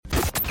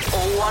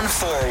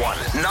0141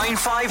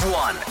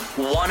 951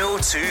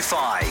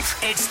 1025.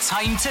 It's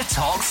time to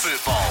talk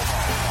football.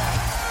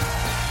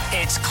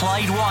 It's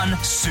Clyde One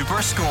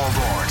Super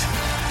Scoreboard.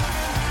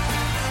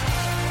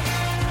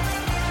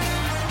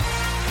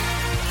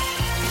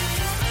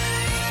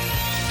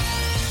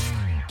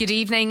 Good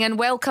evening and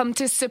welcome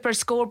to Super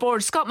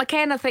Scoreboard. Scott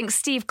McKenna thinks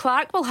Steve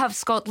Clarke will have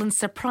Scotland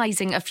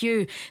surprising a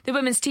few. The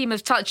women's team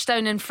have touched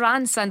down in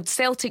France and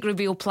Celtic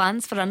reveal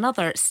plans for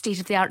another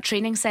state-of-the-art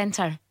training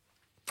centre.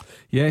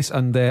 Yes,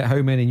 and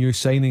how many new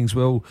signings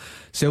will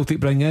Celtic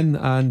bring in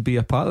and be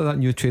a part of that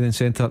new training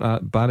centre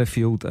at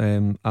Barrowfield?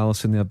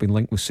 Alison, they have been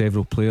linked with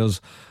several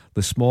players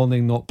this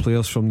morning, not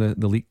players from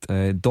the leaked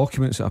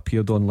documents that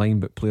appeared online,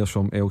 but players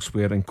from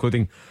elsewhere,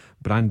 including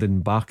Brandon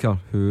Barker,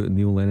 who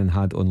Neil Lennon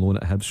had on loan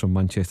at Hibs from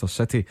Manchester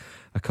City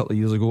a couple of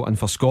years ago. And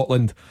for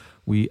Scotland,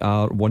 we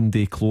are one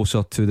day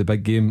closer to the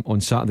big game on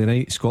Saturday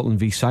night, Scotland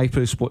v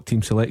Cyprus. What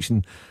team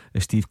selection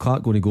is Steve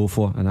Clarke going to go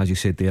for? And as you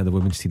said there, the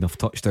women's team have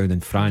touchdown in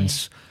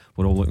France.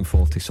 We're all looking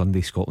forward to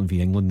Sunday, Scotland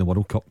v England in the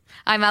World Cup.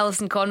 I'm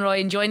Alison Conroy,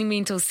 and joining me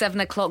until 7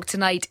 o'clock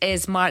tonight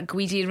is Mark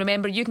Guidi.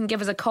 Remember, you can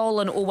give us a call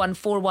on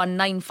 0141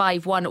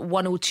 951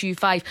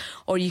 1025,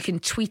 or you can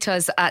tweet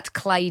us at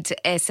Clyde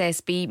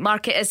SSB.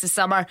 Mark, it is the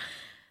summer,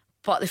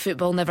 but the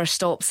football never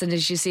stops, and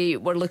as you say,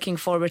 we're looking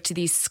forward to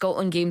these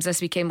Scotland games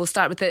this weekend. We'll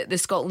start with the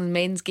Scotland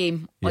men's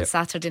game on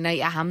Saturday night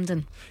at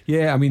Hampden.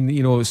 Yeah, I mean,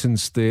 you know,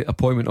 since the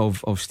appointment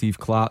of Steve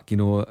Clarke, you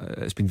know,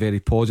 it's been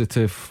very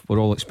positive. We're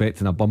all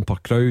expecting a bumper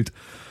crowd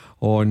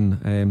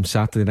on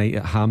Saturday night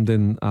at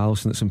Hampden.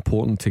 Alison, it's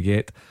important to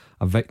get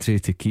a victory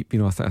to keep, you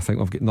know, I think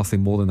we've got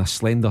nothing more than a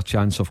slender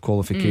chance of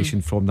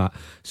qualification from that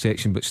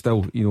section, but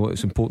still, you know,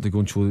 it's important to go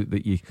and show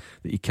that you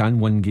can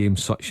win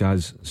games such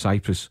as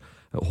Cyprus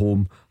at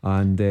home.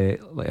 And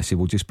like I say,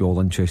 we'll just be all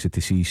interested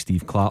to see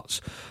Steve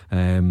Clarke's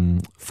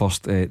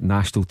first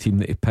national team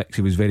that he picked.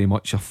 He was very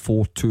much a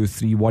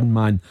 4-2-3-1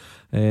 man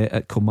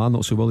at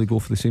Kilmarnock, so will he go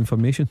for the same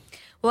formation?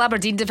 Well,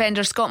 Aberdeen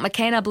defender Scott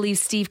McKenna believes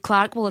Steve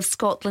Clarke will have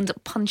Scotland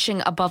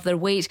punching above their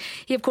weight.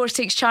 He of course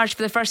takes charge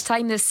for the first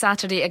time this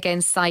Saturday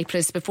against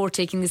Cyprus before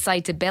taking the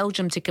side to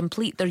Belgium to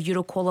complete their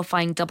Euro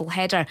qualifying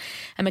double-header.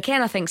 And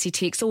McKenna thinks he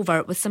takes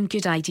over with some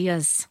good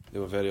ideas. They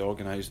were very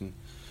organised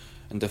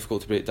and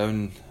difficult to break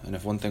down, and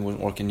if one thing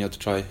wasn't working you had to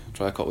try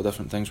a couple of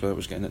different things, whether it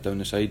was getting it down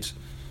the sides,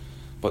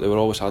 but they were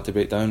always hard to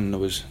break down, and there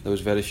was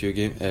very few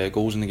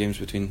goals in the games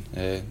between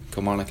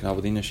Kilmarnock and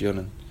Aberdeen this year.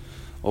 And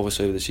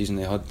obviously with the season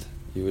they had,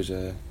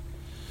 it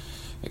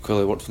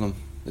clearly worked for them,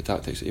 the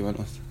tactics that he went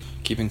with.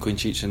 Keeping clean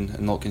sheets and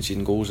not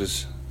conceding goals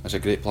is a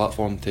great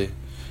platform to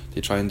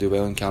try and do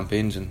well in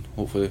campaigns, and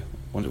hopefully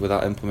once with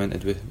that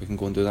implemented we can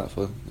go and do that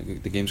for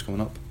the games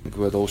coming up. I think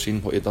we had all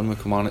seen what he'd done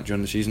with Kilmarnock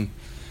during the season,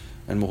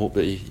 and we'll hope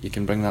that he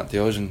can bring that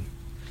to us and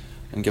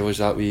give us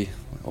that. We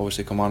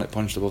obviously Kilmarnock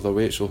punched above their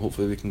weight, so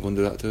hopefully we can go and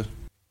do that too.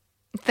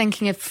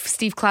 Thinking if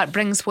Steve Clarke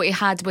brings what he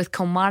had with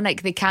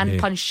Kilmarnock, they can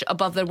punch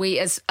above their weight,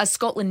 as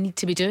Scotland need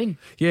to be doing.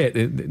 Yeah,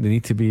 they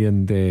need to be.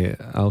 And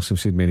Alison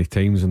said many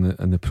times in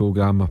the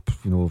programme, I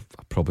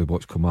probably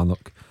watched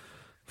Kilmarnock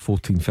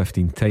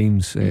 14-15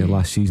 times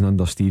last season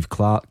under Steve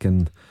Clarke,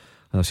 and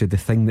I said the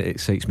thing that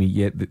excites me,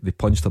 they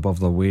punched above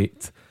their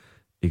weight.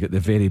 They got the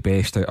very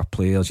best out of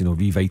players, you know,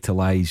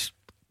 revitalise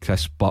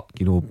Chris Buck,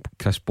 you know,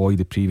 Chris Boyd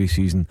the previous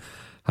season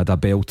had a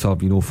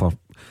belter, you know, for,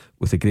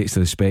 with the greatest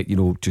respect, you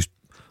know, just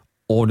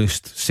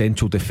honest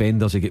central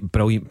defenders. They get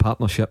brilliant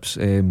partnerships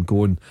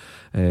going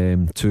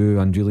too,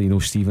 and really, you know,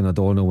 Stephen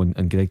O'Donnell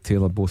and Greg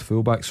Taylor both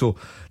fullbacks, so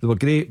they were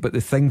great. But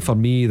the thing for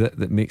me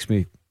that makes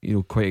me, you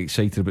know, quite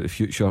excited about the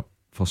future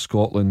for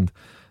Scotland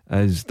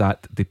is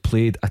that they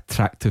played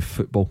attractive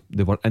football.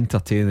 They were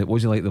entertaining. It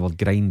wasn't like they were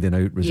grinding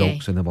out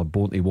results and they were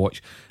boring to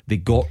watch. They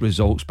got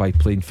results by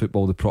playing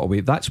football the proper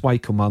way. That's why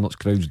Kilmarnock's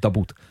crowds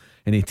doubled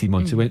in 18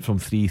 months. It went from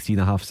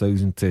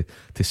 3,500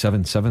 to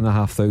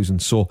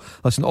 7,500. So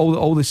listen,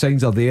 all the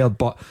signs are there,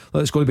 but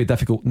it's going to be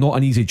difficult. Not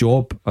an easy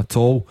job at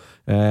all.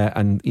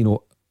 And you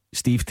know,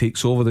 Steve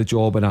takes over the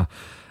job in a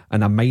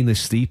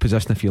 -3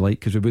 position, if you like,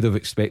 because we would have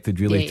expected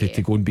really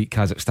to go and beat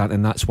Kazakhstan,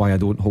 and that's why I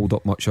don't hold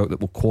up much out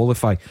that will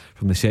qualify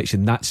from the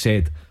section. That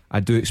said, I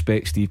do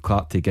expect Steve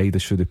Clarke to guide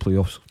us through the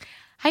playoffs.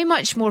 How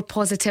much more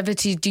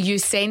positivity do you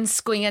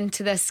sense going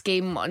into this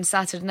game on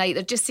Saturday night?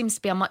 There just seems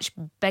to be a much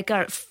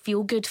bigger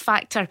feel-good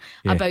factor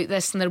about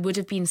this than there would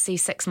have been, say,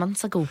 6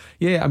 months ago.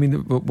 Yeah, I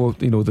mean, well,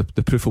 you know,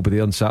 the proof will be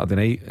there on Saturday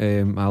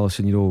night,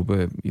 Alison. You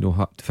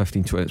know,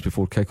 15-20 minutes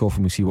before kick-off,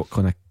 and we see what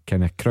kind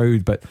of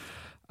crowd. But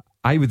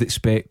I would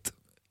expect,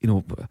 you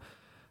know,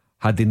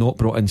 had they not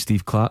brought in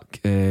Steve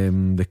Clarke,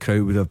 the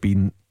crowd would have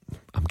been,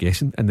 I'm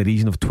guessing, in the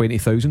region of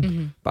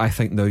 20,000. But I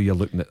think now you're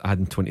looking at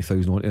adding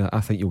 20,000 onto that. I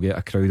think you'll get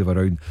a crowd of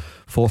around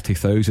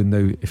 40,000.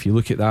 Now, if you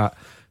look at that,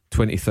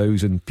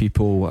 20,000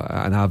 people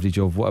at an average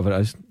of whatever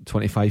it is,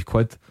 25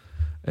 quid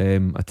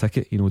a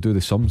ticket, you know, do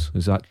the sums.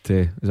 Is that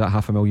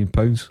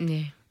 £500,000?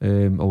 Yeah.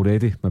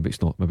 Already? Maybe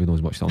it's not. Maybe not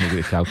as much. I'm not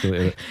going to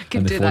calculate it.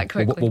 Can do that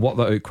quickly. We'll work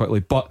that out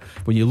quickly. But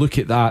when you look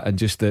at that, and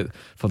just that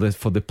for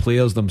the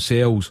players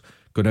themselves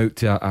going out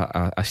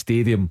to a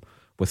stadium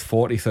with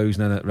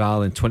 40,000 in it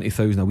rather than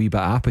 20,000, a wee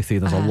bit of apathy.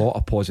 There's a lot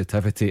of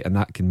positivity, and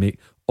that can make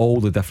all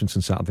the difference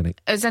on Saturday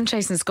night. It was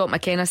interesting. Scott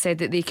McKenna said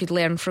that they could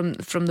learn from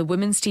the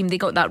women's team. They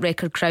got that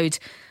record crowd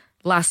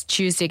last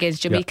Tuesday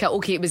against Jamaica.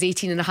 Okay, it was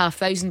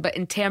 18,500, but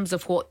in terms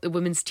of what the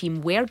women's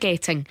team were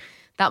getting,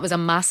 that was a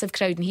massive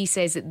crowd, and he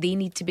says that they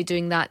need to be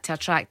doing that to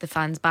attract the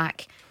fans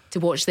back to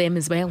watch them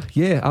as well.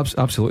 Yeah,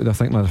 absolutely. I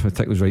think my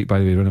arithmetic was right, by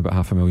the way, around about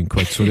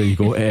 £500,000. So there you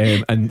go.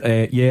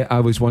 Yeah, I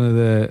was one of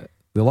the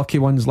lucky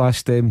ones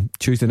last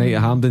Tuesday night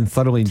at Hampden.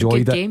 Thoroughly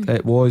enjoyed it. Game.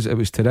 It was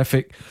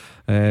terrific.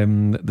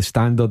 The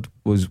standard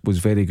was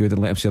very good,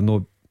 and let him say, I'm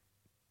not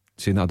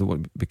saying that I don't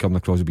want to be coming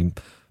across as being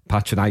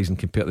patronising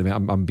compared to me.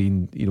 I'm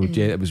being,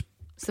 it was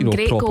some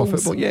great proper goals.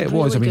 football. Yeah, it really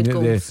was. I mean,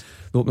 the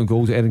opening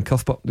goals, Erin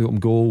Cuthbert, the opening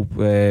goal,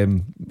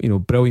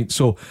 brilliant.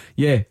 So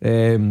yeah,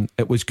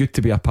 it was good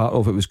to be a part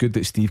of. It was good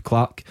that Steve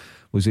Clarke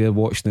was there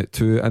watching it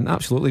too. And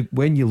absolutely,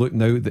 when you look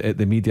now at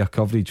the media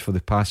coverage for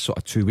the past sort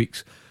of 2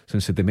 weeks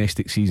since the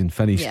domestic season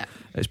finished,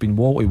 it's been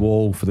wall to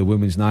wall for the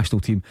women's national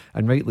team,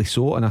 and rightly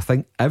so. And I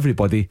think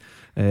everybody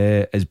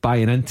is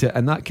buying into it,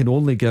 and that can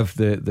only give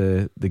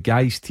the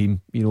guys team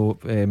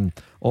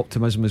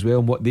optimism as well,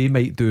 and what they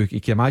might do.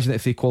 You can imagine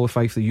if they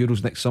qualify for the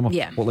Euros next summer,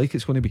 what like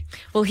it's going to be.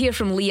 We'll hear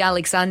from Lee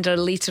Alexander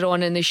later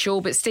on in the show,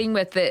 but staying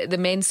with the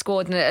men's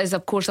squad, and it is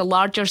of course a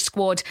larger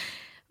squad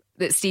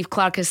that Steve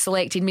Clarke has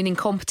selected, meaning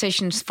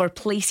competitions for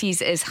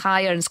places is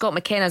higher, and Scott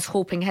McKenna's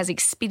hoping his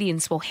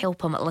experience will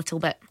help him a little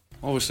bit.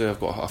 Obviously I've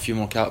got a few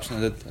more caps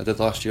than I did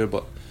last year,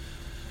 but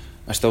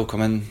I still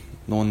come in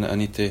knowing that I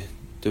need to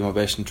do my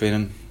best in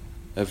training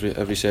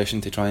every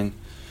session to try and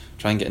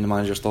get in the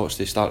manager's thoughts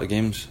to start the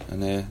games,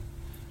 and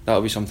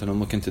that'll be something I'm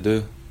looking to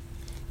do.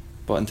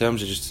 But in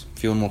terms of just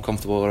feeling more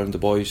comfortable around the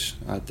boys,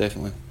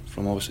 definitely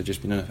from obviously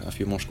just being in a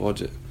few more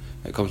squads, it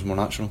comes more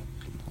natural.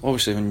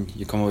 Obviously when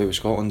you come away with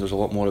Scotland, there's a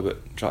lot more about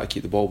trying to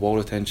keep the ball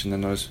retention than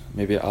there is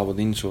maybe at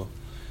Aberdeen. So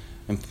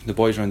and the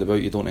boys round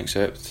about, you don't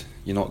accept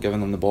you're not giving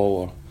them the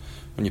ball, or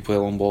when you play a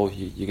long ball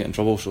you get in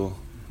trouble. So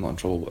not in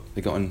trouble, but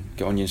they get on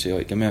you and say,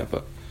 like, give me it.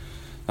 But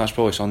that's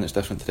probably something that's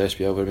different to the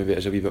SPL, where maybe it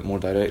is a wee bit more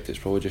direct. It's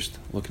probably just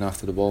looking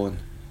after the ball and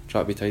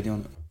try to be tidy on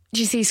it. Do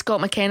you see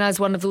Scott McKenna as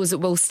one of those that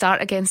will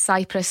start against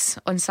Cyprus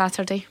on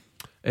Saturday?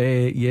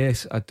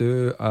 Yes, I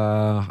do.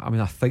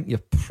 I think you're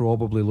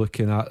probably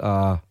looking at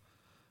a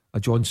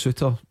John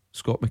Souttar,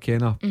 Scott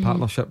McKenna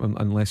partnership,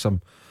 unless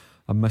I'm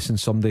missing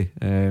somebody.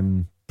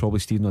 Probably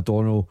Stephen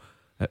O'Donnell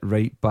at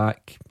right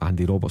back,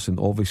 Andy Robertson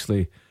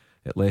obviously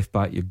at left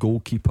back, your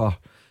goalkeeper.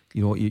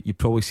 You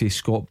probably say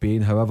Scott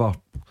Bain. However,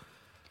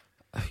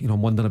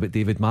 I'm wondering about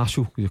David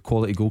Marshall, your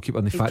quality goalkeeper,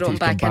 and the fact that he's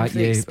come back.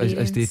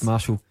 Is Dave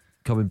Marshall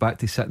coming back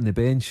to sit on the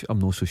bench? I'm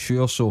not so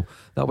sure. So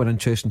that were an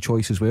interesting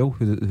choice as well,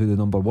 who the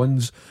number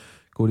one's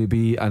going to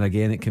be. And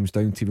again, it comes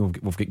down to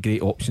we've got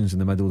great options in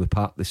the middle of the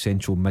park, the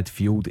central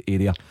midfield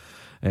area,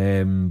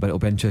 but it'll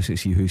be interesting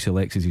to see who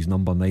selects as his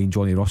number 9.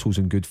 Johnny Russell's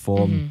in good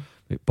form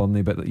at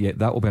Burnley, but yeah,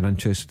 that will be an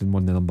interesting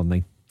one, the number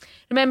 9.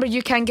 Remember,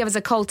 you can give us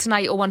a call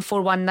tonight,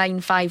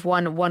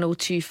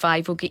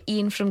 01419511025. We'll get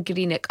Ian from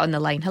Greenock on the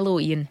line. Hello,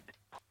 Ian.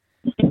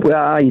 Well,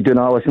 how you doing,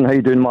 Alison? How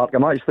you doing, Mark?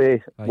 I'm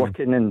actually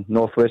working in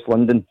North West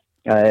London,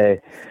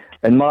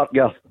 and Mark,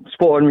 you're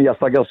spot on with your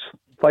figures.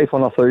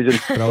 500,000.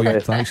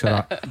 Brilliant, thanks for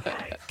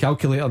that.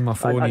 Calculator on my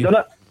phone. I done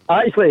it.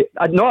 Actually,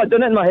 I done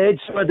it in my head.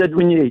 So I did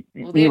when you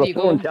were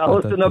talking to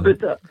Alison about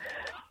it.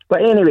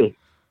 But anyway,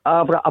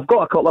 I've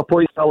got a couple of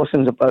points,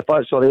 Alison, if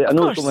that's all right. I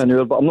know it's only an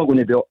hour, but I'm not going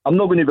to be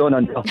on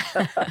until.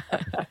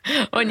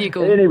 On you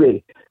go.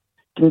 Anyway,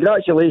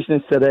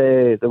 congratulations to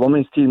the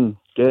women's team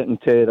getting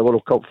to the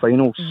World Cup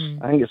finals.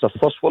 I think it's their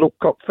first World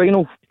Cup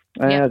final.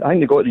 I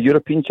think they got the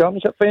European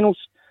Championship finals.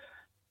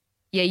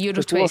 Yeah,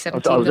 Euros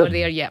 2017, they were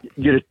there, yeah.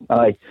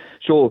 Aye.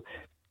 So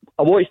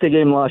I watched the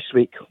game last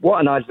week.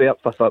 What an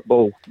advert for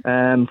football.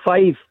 5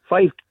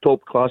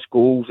 top class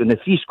goals and the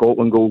 3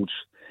 Scotland goals.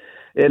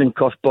 Erin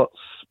Cuthbert's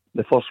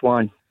the first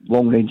one,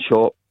 long range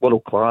shot,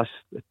 world class.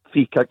 The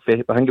free kick for,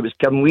 I think it was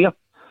Kim Weir.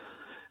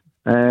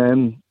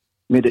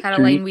 Made it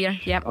Caroline Weir,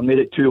 yep. I made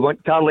it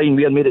 2-1. Caroline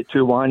Weir made it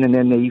 2-1, and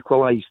then they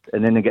equalised,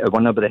 and then they get a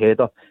winner by the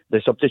header, the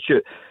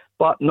substitute.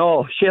 But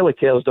no, Shelley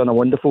Kerr's done a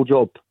wonderful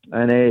job,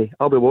 and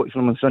I'll be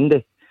watching them on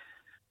Sunday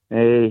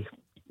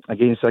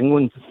against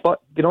England.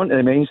 But get on to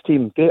the men's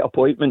team, great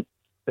appointment,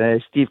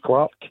 Steve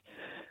Clarke.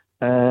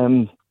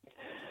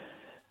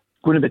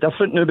 Going to be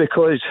different now,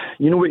 because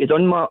you know what he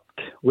done, Mark,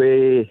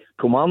 with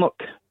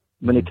Kilmarnock.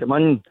 When he came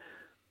in,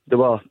 they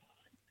were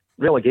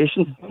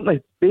relegation, weren't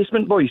they?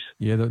 Basement boys.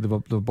 Yeah, they were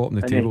bottom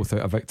of the table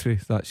without a victory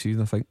that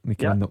season, I think. They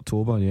came in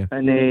October, yeah.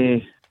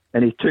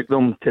 And he took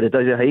them to the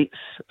dizzy heights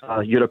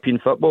of European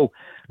football,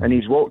 and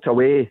he's walked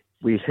away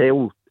with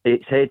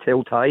his head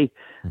held high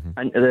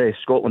into the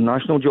Scotland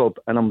national job,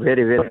 and I'm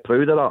very, very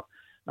proud of that.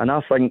 And I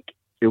think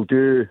he'll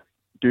do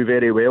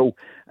very well,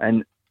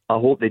 and I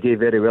hope they do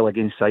very well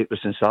against Cyprus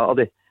on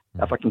Saturday.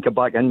 If I can come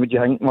back in, would you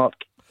think, Mark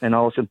and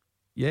Alison?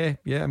 Yeah.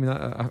 I mean,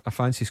 I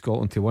fancy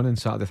Scotland to win on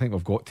Saturday. I think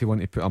we've got to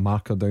want to put a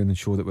marker down and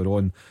show that we're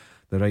on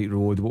the right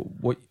road.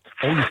 What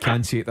all you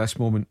can say at this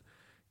moment,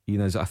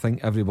 Ian, is I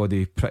think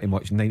everybody, pretty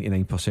much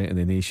 99% of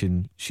the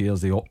nation,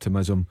 shares the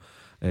optimism,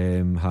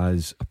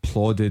 has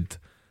applauded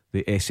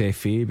the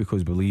SFA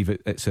because believe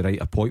it's the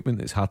right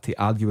appointment. It's hard to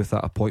argue with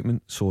that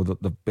appointment, so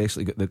that they've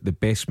basically got the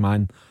best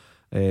man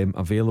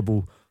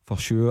available for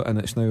sure, and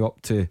it's now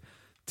up to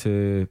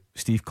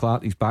Steve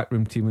Clarke, his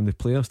backroom team and the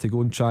players to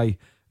go and try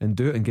and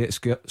do it and get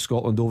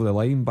Scotland over the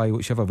line by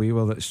whichever way,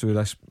 whether it's through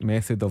this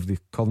method of the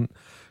current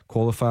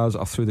qualifiers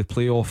or through the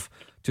playoff.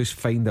 Just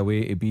find a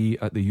way to be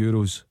at the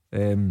Euros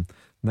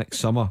next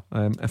summer.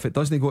 If it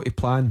doesn't go to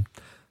plan,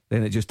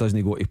 then it just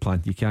doesn't go to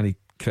plan. You can't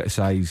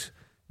criticise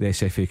the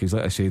SFA because,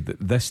 like I said,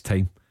 this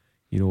time,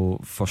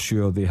 for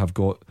sure they have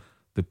got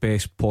the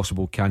best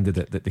possible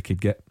candidate that they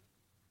could get.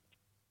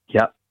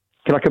 Yeah.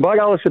 Can I come back,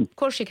 Alison? Of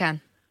course you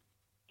can.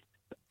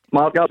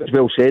 Mark, that was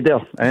well said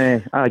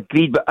there. I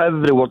agreed with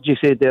every word you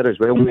said there as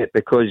well, mate,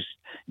 because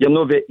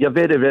you're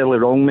very rarely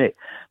wrong, mate.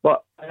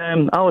 But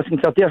Alison,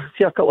 can I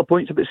say a couple of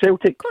points about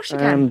Celtic? Of course you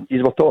can.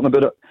 You were talking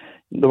about it.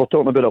 They were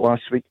talking about it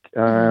last week.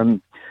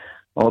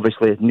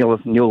 Obviously,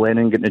 Neil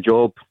Lennon getting the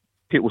job.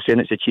 People saying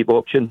it's a cheap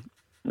option.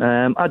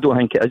 I don't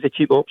think it is a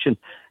cheap option.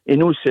 He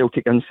knows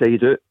Celtic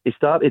inside out. He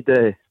started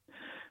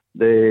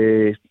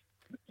the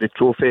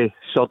trophy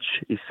search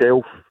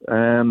himself,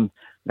 and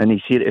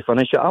he's here to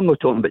finish it. I'm not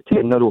talking about 10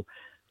 in a row.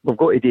 We've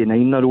got to do 9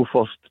 in a row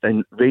first,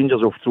 and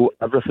Rangers will throw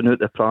everything out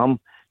the pram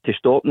to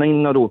stop 9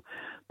 in a row.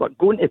 But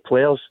going to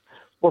players,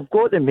 we've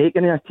got the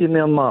making of a team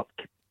there, Mark.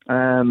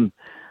 And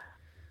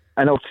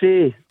I'll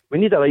say we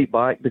need a right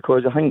back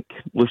because I think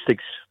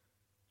Lustig's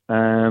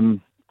going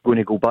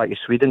to go back to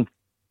Sweden.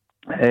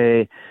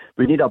 We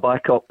need a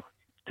backup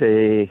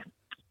to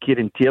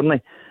Kieran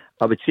Tierney.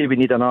 I would say we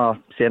need another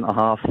centre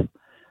half.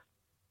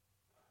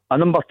 A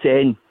number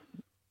 10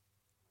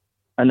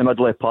 in the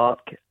middle of the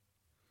park.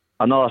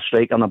 Another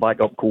striker and a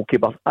backup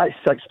goalkeeper. That's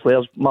 6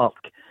 players, Mark.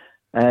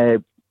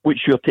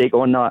 What's your take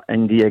on that,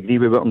 and do you agree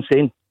with what I'm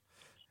saying?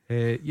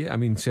 Yeah, I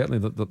mean, certainly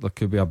there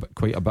could be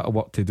quite a bit of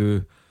work to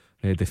do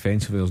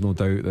defensively. There's no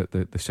doubt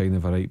that the signing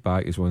of a right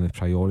back is one of the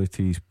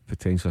priorities.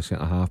 Potentially a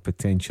centre half,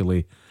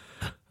 potentially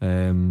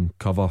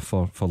cover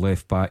for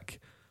left back,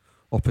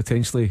 or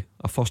potentially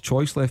a first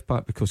choice left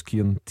back, because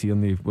Kieran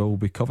Tierney will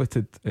be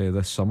coveted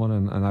this summer,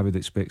 and I would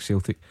expect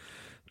Celtic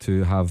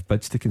to have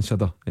bids to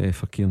consider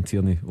for Kieran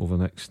Tierney over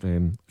the next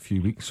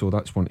few weeks. So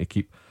that's one to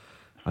keep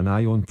an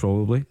eye on,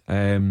 probably.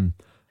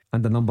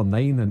 And the number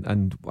 9,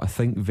 and I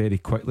think very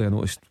quickly I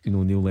noticed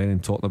Neil Lennon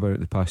talking about it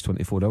the past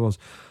 24 hours.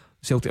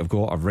 Celtic have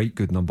got a right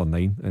good number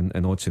 9 in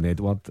Odsonne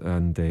Edouard,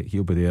 and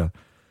he'll be there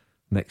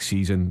next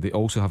season. They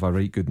also have a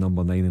right good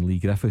number 9 in Lee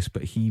Griffiths,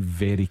 but he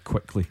very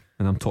quickly,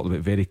 and I'm talking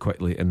about very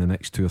quickly, in the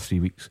next 2 or 3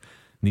 weeks,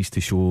 needs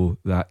to show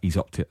that he's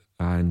up to it,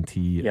 and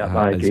he is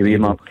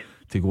able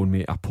to go and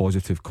make a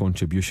positive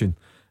contribution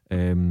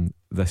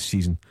this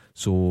season.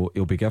 So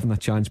he'll be given a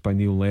chance by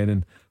Neil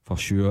Lennon for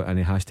sure, and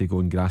he has to go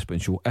and grasp it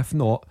and show. If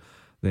not,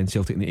 then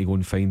Celtic need to go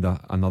and find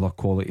another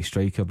quality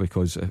striker,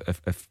 because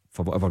if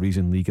for whatever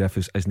reason Lee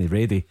Griffiths isn't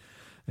ready,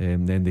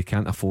 then they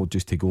can't afford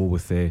just to go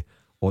with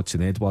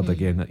Odsonne Edouard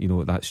again.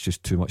 That's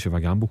just too much of a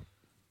gamble.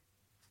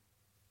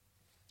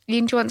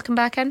 Ian, do you want to come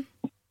back in?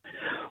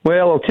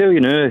 Well, I'll tell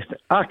you now,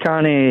 I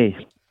can't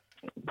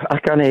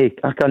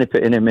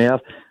put any more.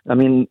 I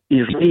mean,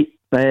 he's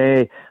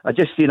right. I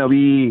just seen a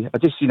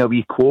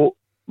wee quote,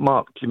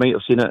 Mark. You might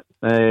have seen it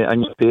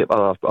in your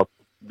paper, or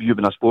you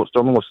being a sports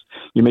journalist,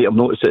 you might have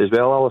noticed it as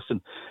well,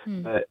 Alison.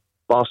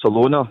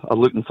 Barcelona are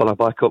looking for a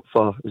backup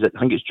for, I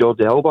think it's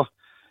Jordi Alba,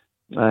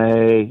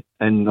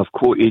 and I've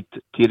quoted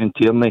Kieran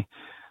Tierney,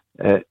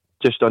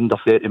 just under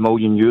 €30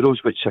 million,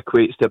 which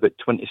equates to about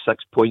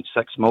 26.6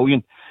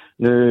 million.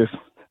 Now,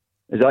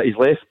 is that his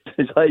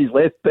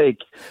left peg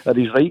or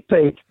his right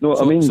peg? Know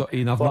what I mean? So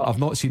Ian, I've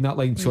not seen that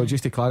line. So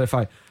just to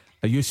clarify,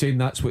 are you saying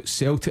that's what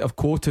Celtic have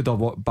quoted, or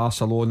what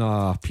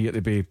Barcelona appear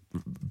to be,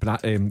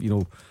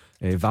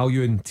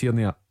 valuing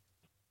Tierney at?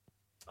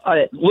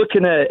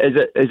 Looking at is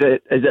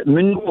it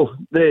Mundo,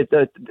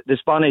 the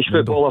Spanish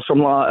footballer, or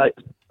something like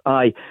that?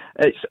 Aye,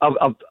 it's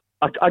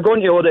I go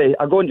into all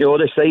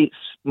the sites,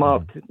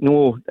 Mark.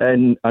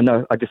 And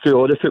I go through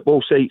all the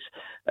football sites,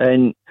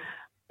 and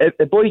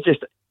the boy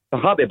just a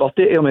happy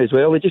birthday to him as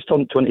well. He just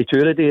turned 22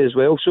 today as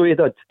well, so he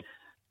did.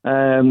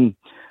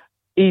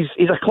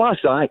 He's a class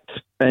act,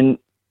 and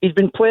he's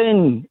been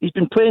playing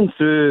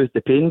through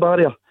the pain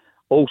barrier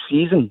all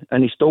season,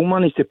 and he still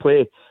managed to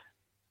play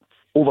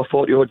over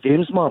 40 odd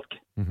games, Mark,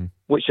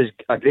 which is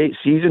a great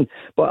season.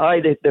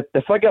 But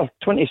the figure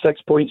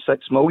 26.6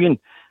 million,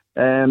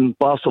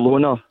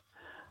 Barcelona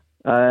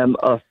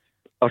are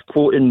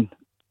quoting.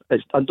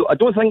 I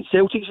don't think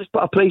Celtic's has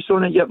put a price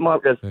on it yet,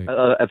 Mark.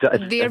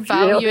 They're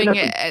valuing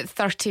it at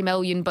 30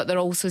 million, but they're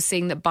also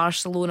saying that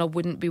Barcelona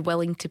wouldn't be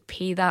willing to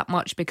pay that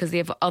much because they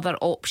have other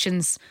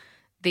options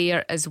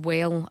there as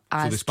well.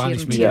 As so the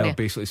Spanish media are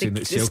basically saying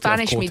that Celtic, the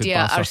Spanish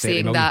media are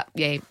saying that,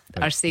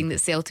 are saying that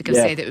Celtic have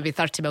said it would be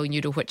 €30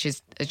 million, which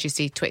is, as you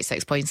say,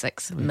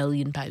 £26.6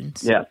 million.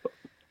 Yeah.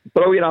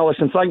 Brilliant,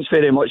 Alison. Thanks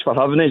very much for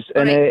having us,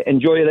 and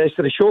enjoy the rest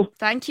of the show.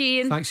 Thank you,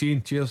 Ian. Thanks,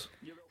 Ian. Cheers.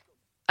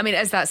 I mean,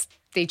 is that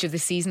stage of the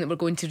season that we're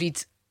going to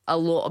read a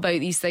lot about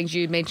these things.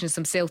 You mentioned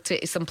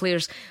some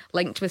players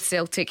linked with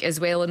Celtic as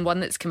well, and one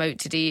that's come out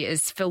today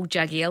is Phil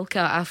Jagielka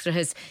after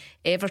his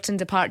Everton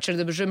departure.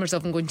 There was rumours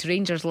of him going to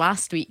Rangers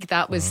last week.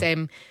 That was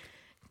kind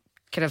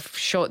of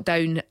shot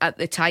down at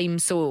the time,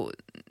 so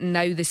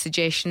now the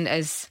suggestion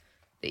is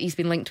that he's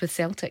been linked with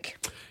Celtic.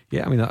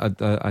 Yeah, I mean,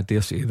 I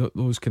dare say that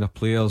those kind of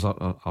players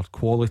are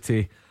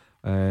quality,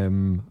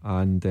 and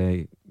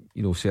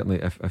certainly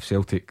if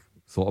Celtic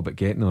thought about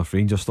getting them, if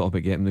Rangers thought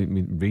about getting them, I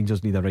mean,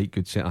 Rangers need a right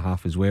good centre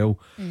half as well,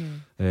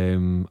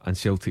 and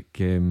Celtic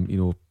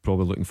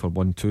probably looking for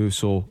 1-2,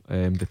 so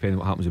depending on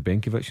what happens with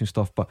Benkovic and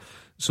stuff. But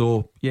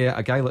so yeah,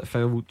 a guy like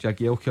Phil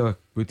Jagielka,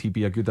 would he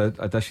be a good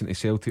addition to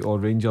Celtic or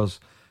Rangers?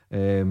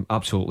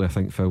 Absolutely. I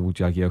think Phil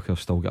Jagielka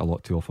still got a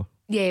lot to offer.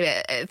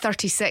 Yeah, at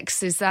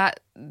 36, is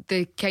that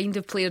the kind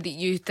of player that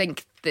you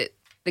think that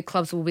the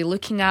clubs will be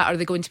looking at? Are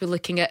they going to be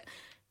looking at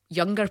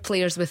younger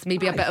players with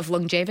maybe a bit of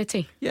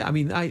longevity? Yeah, I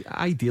mean,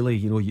 ideally,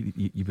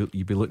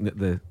 you'd be looking at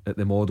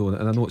the model,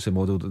 and I know it's a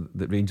model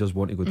that Rangers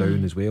want to go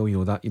down as well.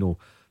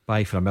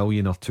 Buy for $1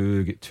 million or $2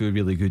 million, get 2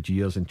 really good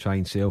years and try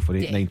and sell for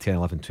 8, 9, 10,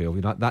 11,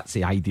 12. That's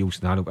the ideal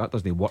scenario, but that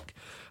doesn't work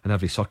in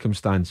every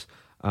circumstance.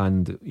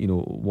 And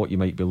what you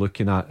might be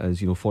looking at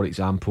is, for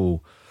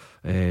example,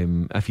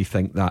 if you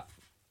think that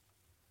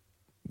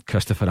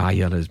Christopher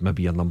Ajer is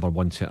maybe your number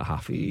one centre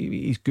half,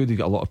 he's good, he's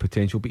got a lot of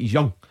potential, but he's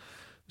young.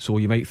 So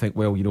you might think,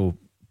 well,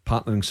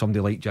 partnering somebody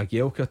like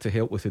Jagielka to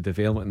help with the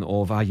development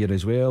of Ajer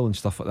as well and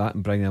stuff like that,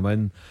 and bring him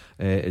in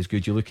is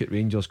good. You look at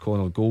Rangers,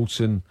 Connor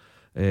Goldson,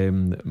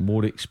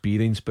 more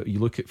experience, but you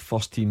look at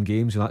first team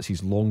games, and that's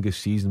his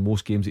longest season.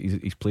 Most games that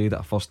he's played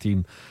at a first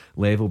team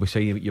level.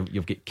 Beside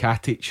you've got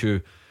Katic,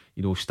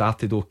 who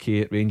started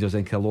okay at Rangers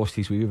and kind of lost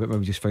his way, but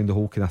maybe just found the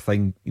whole kind of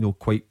thing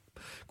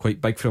quite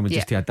big for him, and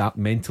just to adapt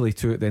mentally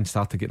to it, then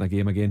started getting a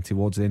game again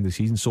towards the end of the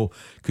season. So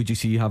could you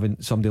see having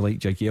somebody like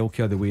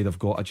Jagielka, the way they've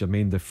got a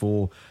Jermaine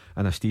Defoe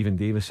and a Stephen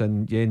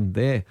Davison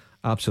there?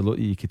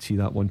 Absolutely, you could see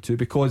that one too,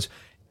 because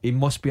he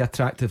must be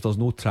attractive. There's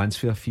no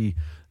transfer fee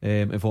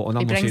involved.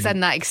 He brings in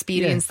that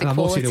experience, the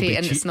quality,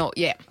 and it's not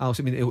yet. I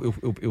mean,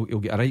 he'll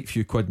get a right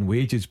few quid in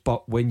wages,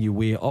 but when you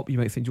weigh it up, you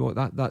might think,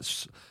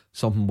 that's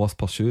something worth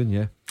pursuing.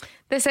 Yeah.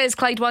 This is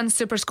Clyde One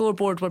Super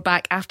Scoreboard. We're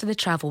back after the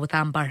travel with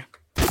Amber.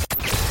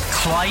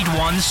 Clyde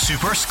One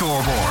Super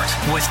Scoreboard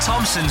with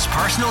Thompson's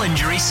personal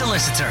injury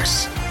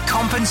solicitors.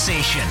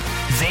 Compensation.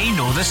 They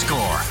know the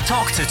score.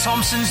 Talk to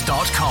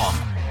Thompsons.com.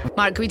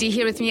 Mark Goody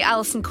here with me,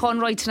 Alison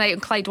Conroy, tonight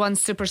on Clyde One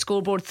Super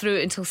Scoreboard through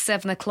until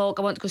 7 o'clock.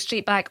 I want to go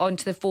straight back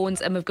onto the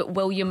phones, and we've got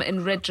William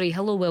in Ridley.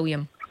 Hello,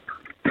 William.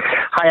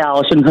 Hi,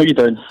 Alison. How you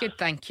doing? Good,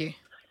 thank you.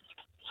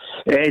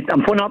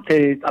 I'm phoning up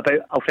about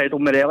Alfredo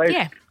Morelos.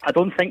 Yeah. I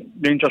don't think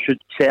Rangers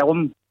should sell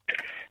him.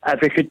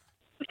 If they could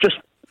just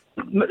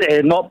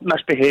not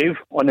misbehave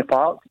on the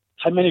park.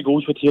 How many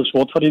goals would he have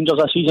scored for Rangers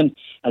this season,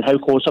 and how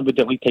close would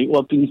the league title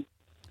have been?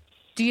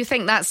 Do you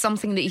think that's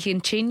something that he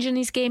can change in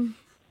his game?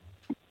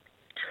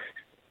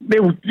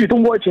 Well, you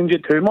don't want to change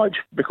it too much,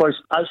 because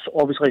that's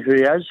obviously who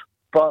he is,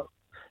 but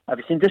if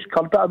you can just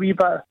curb it a wee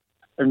bit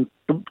and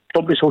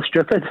don't be so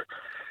stupid,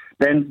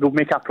 then we'll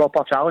make a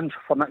proper challenge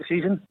for next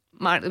season.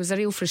 Mark, there was a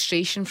real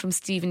frustration from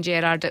Steven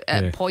Gerrard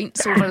at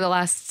points over the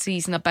last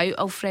season about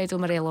Alfredo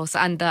Morelos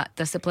and that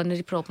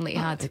disciplinary problem that he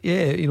had.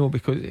 Yeah,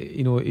 because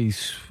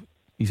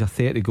he's a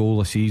 30 goal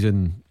a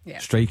season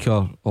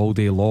striker all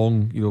day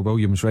long.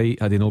 William's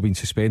right. Had he not been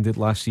suspended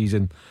last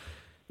season,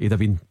 he'd have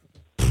been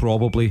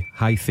probably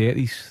high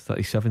 30s,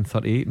 37,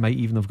 38, might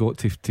even have got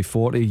to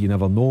 40. You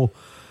never know,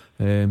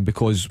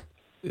 because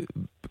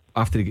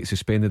after he gets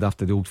suspended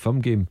after the Old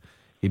Firm game,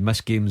 he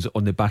missed games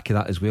on the back of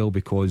that as well,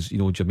 because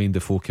Jermaine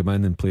Defoe came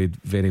in and played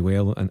very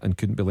well and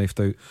couldn't be left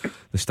out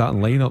the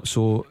starting lineup.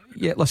 So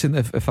yeah, listen,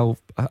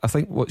 I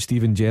think what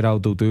Steven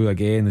Gerrard will do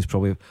again is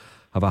probably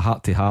have a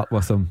heart to heart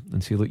with him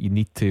and say, look, we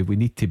need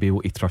to be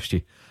able to trust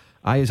you.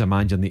 I as a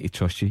manager need to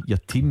trust you. Your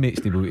teammates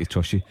need to be able to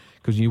trust you,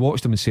 because when you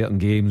watch them in certain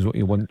games,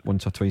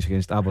 once or twice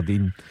against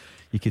Aberdeen,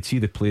 you could see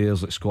the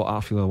players like Scott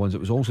Arfield, the ones, it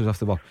was almost as if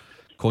they were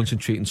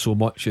concentrating so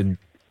much and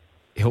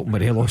helping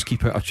Morelos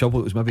keep out of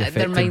trouble. It was maybe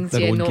affecting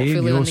their own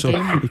game, so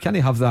you can't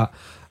have that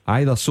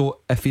either.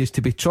 So if he is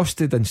to be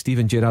trusted, and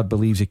Steven Gerrard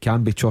believes he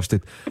can be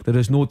trusted, there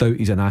is no doubt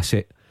he's an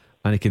asset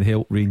and he can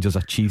help Rangers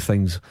achieve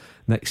things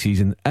next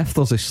season. If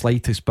there's the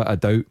slightest bit of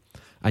doubt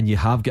and you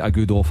have got a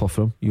good offer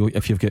from him,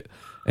 if you've got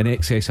in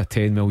excess of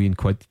 10 million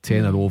quid,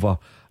 10 or over,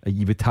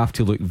 you would have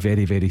to look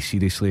very, very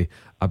seriously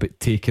about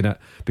taking it,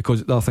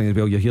 because the other thing as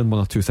well, you're hearing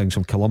one or two things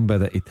from Columba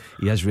that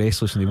he is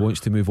restless and he wants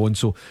to move on.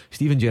 So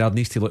Steven Gerrard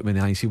needs to look him in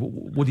the eye and say,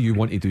 what do you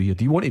want to do here?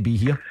 Do you want to be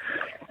here?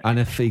 And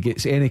if he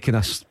gets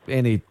the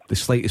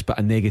slightest bit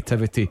of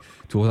negativity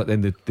to it,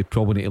 then they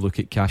probably need to look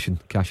at cashing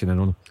in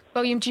on him.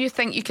 William, do you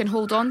think you can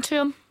hold on to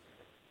him?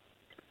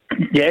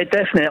 Yeah,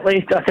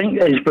 definitely. I think,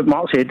 as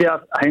Mark said there,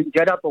 I think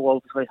Gerrard will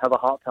obviously have a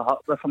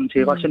heart-to-heart with him and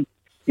say, listen,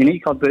 you need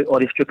to cut out all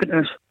the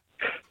stupidness.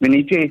 We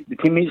need you, the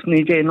teammates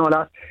need you and all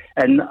that.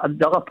 And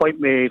the other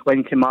point with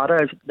Glenn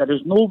Kamara is there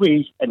is no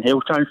way in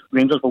hell's chance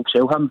Rangers will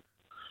sell him.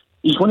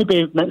 he's going to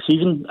be next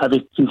season, if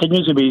he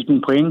continues the way he's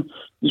been playing,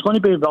 he's going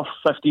to be worth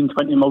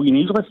 15-20 million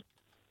easily.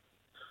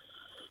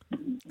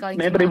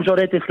 Remember, he was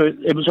already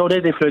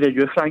through the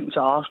youth ranks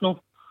at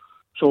Arsenal,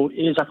 so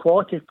he's a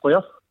quality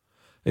player.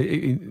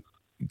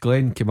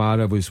 Glenn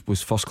Kamara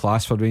was first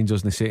class for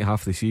Rangers in the second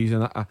half of the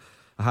season. I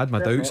had my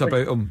doubts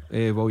about him,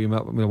 William.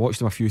 When I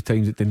watched him a few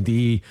times at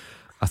Dundee,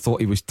 I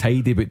thought he was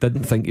tidy, but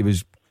didn't think he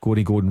was going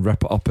to go and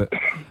rip it up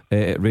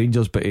at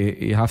Rangers. But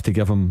you have to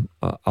give him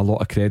a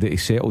lot of credit. He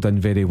settled in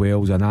very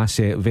well, was an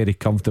asset, very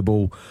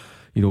comfortable.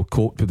 You know,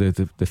 coped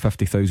with the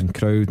 50,000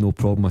 crowd, no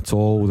problem at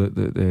all.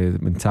 The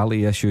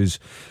mentality issues,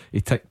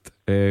 he ticked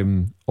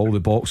all the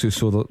boxes.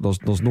 So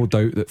there's no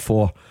doubt that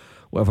for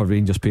whatever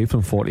Rangers paid for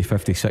him, 40,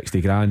 50,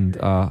 60 grand,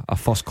 a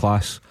first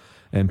class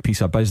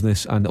piece of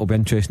business, and it'll be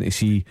interesting to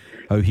see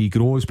how he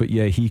grows. But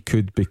yeah, he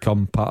could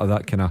become part of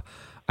that kind of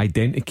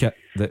identikit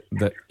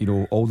that you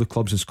know all the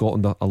clubs in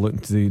Scotland are looking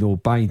to do. You know,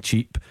 buying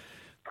cheap,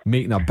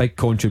 making a big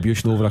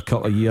contribution over a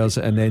couple of years,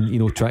 and then you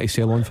know try to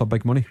sell on for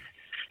big money.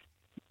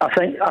 I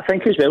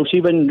think as well,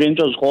 see when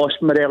Rangers lost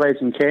Morelos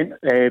and Kent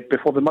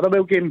before the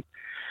Motherwell game,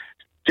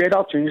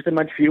 Gerrard changed the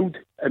midfield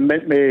and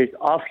went with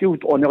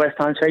Arfield on the left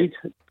hand side,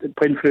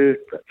 playing through,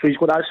 so he's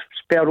got that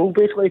spare role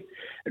basically,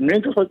 and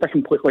Rangers looked a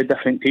completely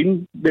different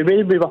team. The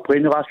way we were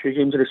playing the last few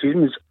games of the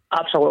season is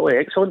absolutely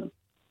excellent.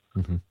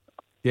 Mm-hmm.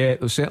 Yeah,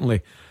 there's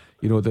certainly,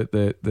 you know,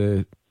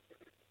 the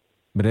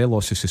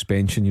Morelos'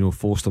 suspension, you know,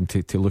 forced him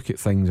to look at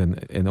things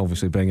and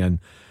obviously bring in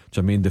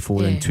Jermaine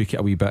Defoe and tweak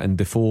it a wee bit. And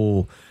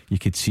Defoe, you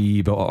could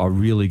see built a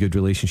really good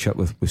relationship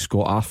with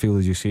Scott Arfield,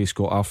 as you say.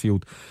 Scott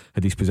Arfield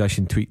had his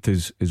position tweaked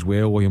as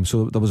well, William.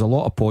 So there was a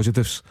lot of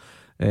positives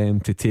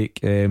to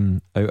take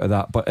out of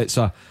that. But it's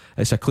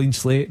a clean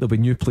slate. There'll be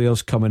new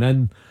players coming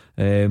in.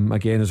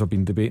 Again, as I've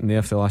been debating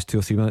there for the last 2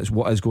 or 3 minutes,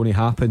 what is going to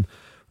happen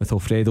with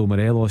Alfredo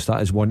Morelos?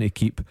 That is one to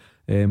keep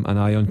an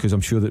eye on, because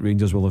I'm sure that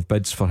Rangers will have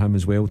bids for him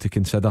as well to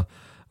consider.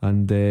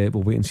 And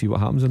we'll wait and see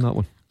what happens in that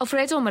one.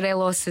 Alfredo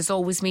Morelos has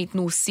always made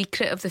no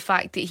secret of the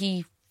fact that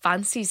he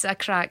fancies a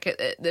crack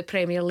at the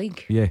Premier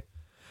League.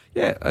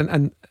 Yeah,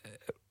 and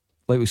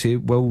like we say,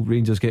 will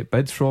Rangers get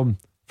bids from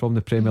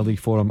the Premier League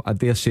for him? I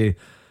dare say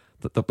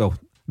that well,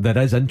 there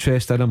is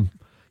interest in him,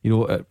 you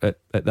know,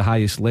 at the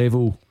highest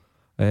level,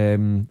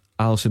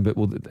 Alison. But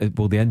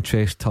will the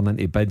interest turn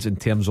into bids in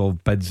terms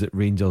of bids at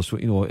Rangers?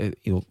 You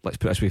know, let's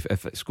put it this way: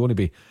 if it's going to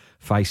be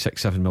 5,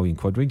 6, 7 million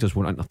quid, Rangers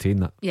won't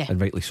entertain that,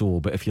 and rightly so.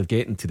 But if you're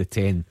getting to the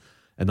 10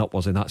 and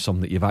upwards, and that's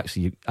something that you've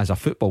actually, as a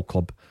football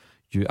club,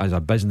 you as a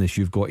business,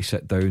 you've got to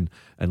sit down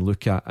and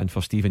look at. And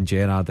for Steven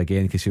Gerrard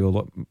again, to say, oh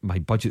look, my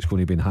budget's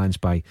going to be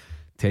enhanced by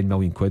 10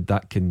 million quid,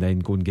 that can then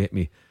go and get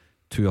me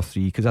 2 or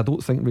 3, because I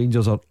don't think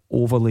Rangers are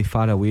overly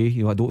far away.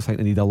 You know, I don't think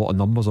they need a lot of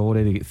numbers.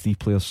 Already get 3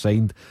 players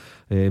signed,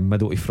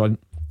 middle to front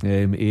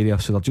area,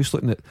 so they're just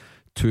looking at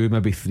 2,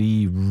 maybe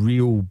 3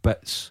 real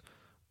bits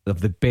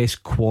of the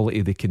best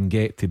quality they can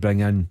get to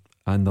bring in,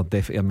 and they're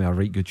definitely a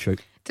right good shout.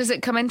 Does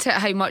it come into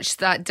how much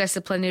that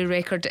disciplinary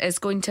record is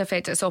going to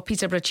affect it? I saw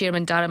Peterborough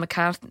chairman Darragh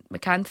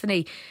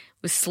McAnthony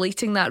was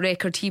slating that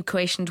record. He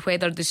questioned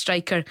whether the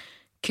striker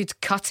could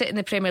cut it in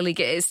the Premier League.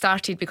 It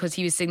started because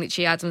he was saying that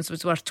Che Adams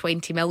was worth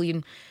 £20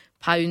 million,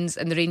 and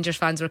the Rangers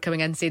fans were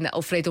coming in saying that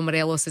Alfredo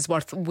Morelos is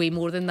worth way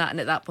more than that,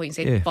 and at that point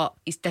said, but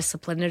his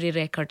disciplinary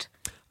record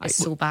is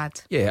so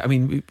bad. Yeah, I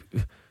mean,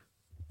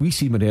 we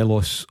see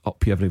Morelos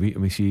up here every week,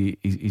 and we see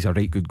he's a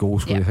right good goal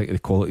scorer. I think of the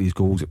quality of his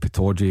goals at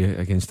Pittodrie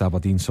against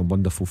Aberdeen, some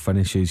wonderful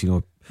finishes, you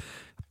know,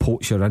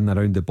 poacher in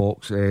around the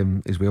box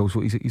as well.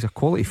 So he's a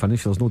quality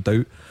finisher, there's no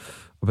doubt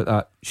about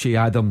that. Che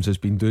Adams has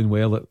been doing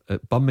well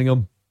at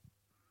Birmingham,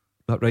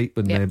 that right,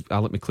 when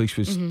Alec McLeish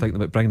was thinking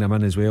about bringing him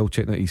in as well,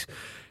 checking out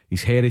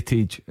his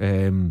heritage.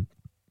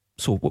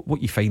 So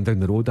what you find down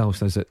the road,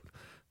 Alison, is that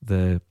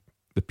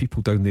the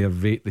people down there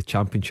rate the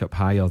Championship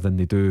higher than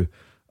they do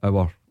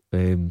our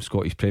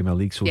Scottish Premier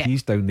League. So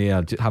he's down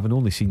there, having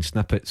only seen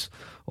snippets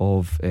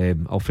of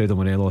Alfredo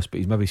Morelos, but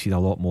he's maybe seen a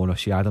lot more of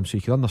Che Adams, so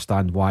you can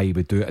understand why he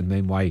would do it, and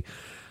then why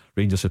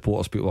Rangers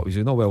supporters people up,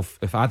 saying, oh well,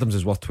 if Adams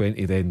is worth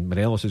 20, then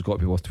Morelos has got to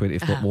be worth 20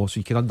 if not more. So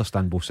you can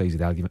understand both sides of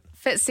the argument.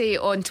 Fitzy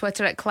on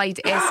Twitter at Clyde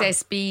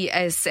SSB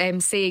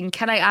is saying,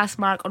 can I ask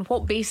Mark on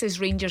what basis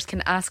Rangers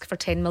can ask for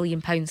 £10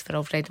 million for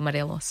Alfredo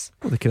Morelos?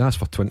 Well, they can ask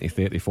for 20,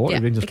 30, 40.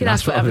 Rangers can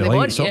ask for whatever they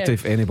like. It's up to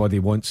if anybody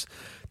wants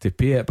to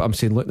pay it. But I'm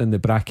saying, looking in the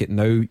bracket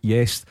now,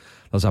 yes,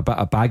 there's a bit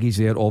of baggage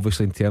there,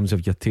 obviously, in terms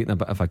of you're taking a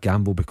bit of a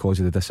gamble because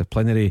of the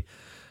disciplinary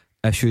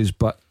issues.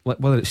 But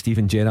whether it's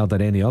Steven Gerrard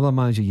or any other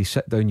manager, you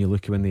sit down, you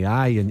look him in the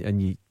eye,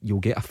 and you'll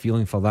get a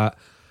feeling for that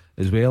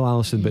as well,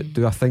 Alison. But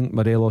do I think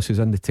Morelos is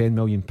in the £10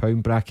 million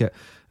bracket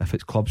if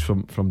it's clubs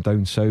from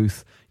down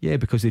south? Yeah,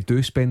 because they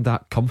do spend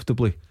that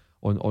comfortably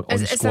on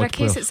is squad there a case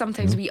players. that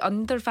sometimes we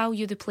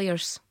undervalue the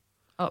players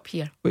up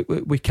here?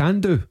 We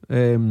can do,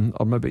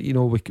 or maybe, you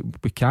know, we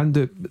can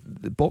do.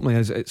 The bottom line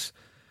is it's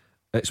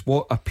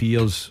what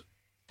appears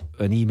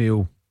an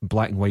email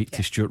black and white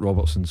to Stuart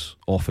Robertson's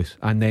office,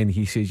 and then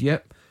he says,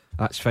 yep,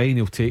 that's fine,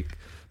 he'll take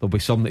there'll be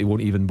some that he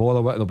won't even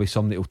bother with. There'll be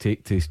some that he'll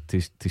take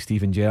to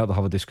Stephen Gerrard. They'll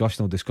have a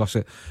discussion. They'll discuss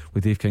it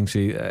with Dave King.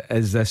 Say,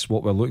 is this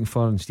what we're looking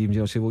for? And Stephen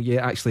Gerrard will say, well,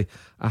 yeah, actually,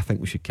 I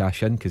think we should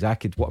cash in, because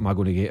what am I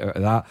going to get out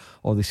of that?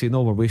 Or they say,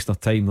 no, we're wasting our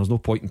time. There's no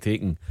point in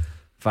taking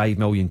 £5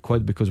 million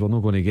because we're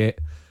not going to get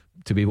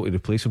to be able to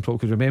replace him.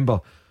 Because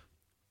remember,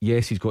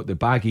 yes, he's got the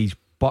baggage,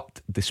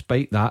 but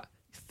despite that,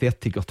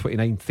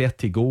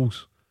 30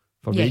 goals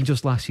for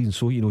Rangers last season.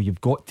 So you've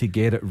got to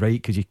get it right,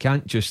 because you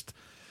can't just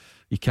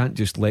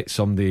let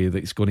somebody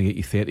that's going to get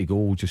you 30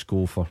 goals just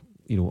go for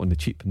on the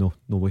cheap. No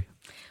way.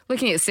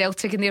 Looking at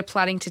Celtic, and they're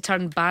planning to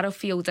turn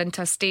Barrowfield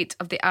into a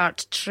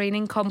state-of-the-art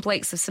training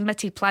complex. They've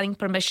submitted planning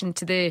permission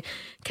to the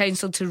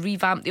council to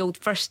revamp the old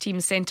first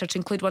team centre to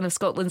include one of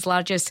Scotland's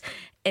largest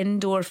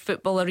indoor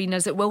football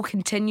arenas. It will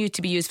continue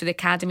to be used for the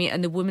academy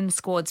and the women's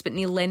squads, but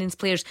Neil Lennon's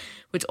players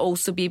would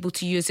also be able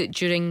to use it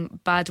during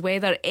bad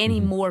weather.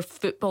 Any more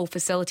football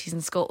facilities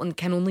in Scotland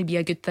can only be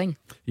a good thing.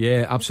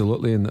 Yeah,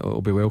 absolutely, and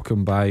it'll be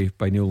welcomed by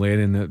Neil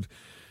Lennon.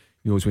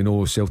 As we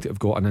know, Celtic have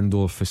got an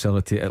indoor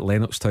facility at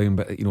Lennoxtown,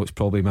 but it's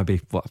probably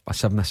maybe a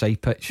 7-a-side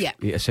pitch,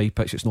 8-a-side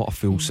pitch. It's not a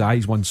full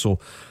size one, so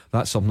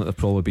that's something that they've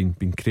probably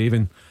been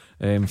craving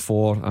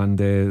for, and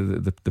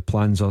the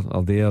plans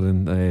are there.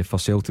 And for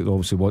Celtic, they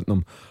obviously want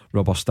them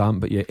rubber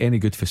stamp. But any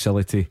good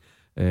facility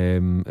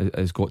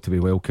has got to be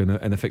welcome,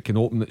 and if it can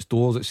open its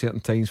doors at certain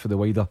times for the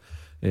wider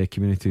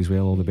community as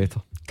well, all the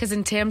better. Because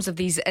in terms of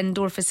these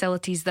indoor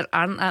facilities, there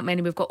aren't that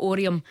many. We've got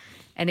Oriam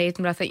in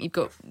Edinburgh. I think you've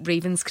got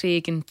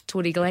Ravenscraig and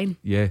Tory Glen.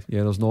 Yeah,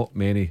 there's not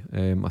many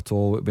at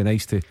all. It'd be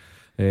nice to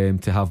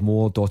have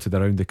more dotted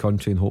around the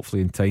country, and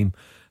hopefully in time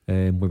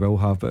we will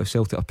have. But if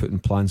Celtic are putting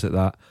plans at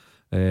that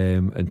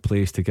in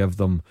place to give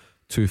them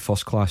 2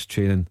 first class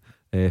training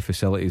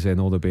facilities, then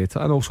all the better.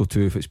 And also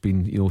too, if it's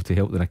been to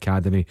help their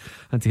academy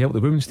and to help the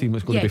women's team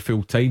that's going to be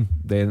full time,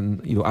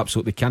 then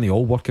absolutely can they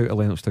all work out at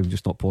Lennoxtown?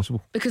 Just not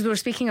possible. Because we were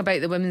speaking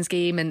about the women's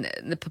game and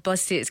the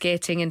publicity it's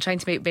getting and trying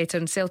to make it better,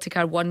 and Celtic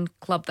are one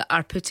club that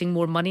are putting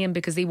more money in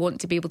because they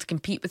want to be able to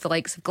compete with the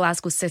likes of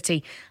Glasgow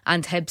City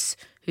and Hibs,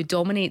 who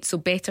dominate. So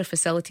better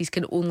facilities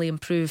can only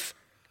improve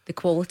the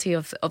quality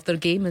of their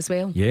game as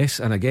well. Yes,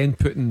 and again,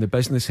 putting the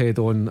business head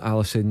on,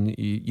 Alison,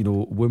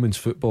 women's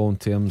football in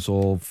terms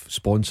of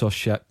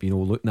sponsorship,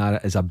 looking at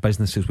it as a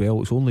business as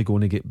well, it's only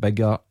going to get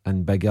bigger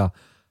and bigger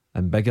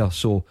and bigger.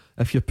 So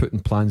if you're putting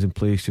plans in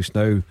place just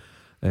now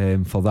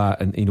for that,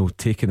 and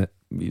taking it,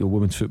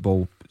 women's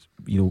football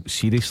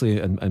seriously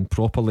and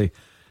properly,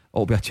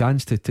 it'll be a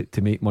chance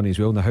to make money as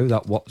well. Now, how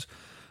that works,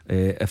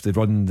 if they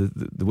run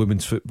the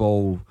women's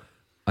football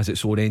as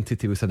its own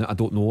entity within it, I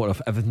don't know, or if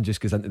everything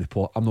just goes into the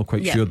pot, I'm not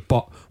quite sure.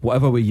 But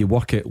whatever way you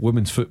work it,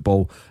 women's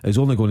football is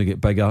only going to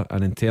get bigger,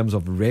 and in terms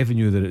of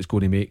revenue that it's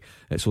going to make,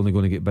 it's only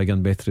going to get bigger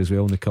and better as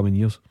well in the coming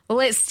years. Well,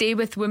 let's stay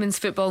with women's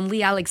football. And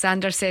Lee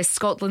Alexander says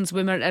Scotland's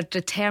women are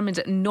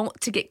determined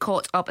not to get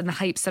caught up in the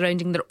hype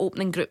surrounding their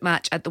opening group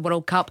match at the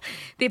World Cup.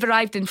 They've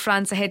arrived in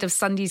France ahead of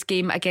Sunday's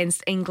game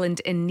against England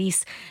in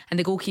Nice, and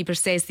the goalkeeper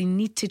says they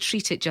need to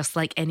treat it just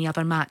like any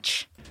other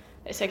match.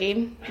 It's a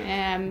game.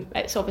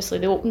 It's obviously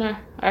the opener,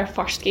 our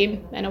first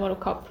game in a World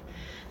Cup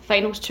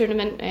finals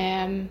tournament.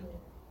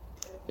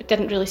 We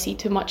didn't really see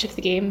too much of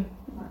the game.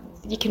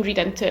 You can read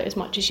into it as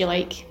much as you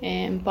like,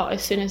 but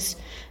as soon as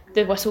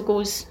the whistle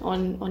goes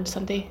on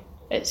Sunday,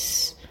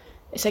 it's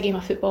a game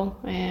of football,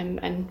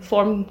 and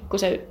form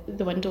goes out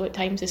the window at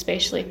times.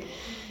 Especially,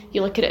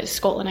 you look at it as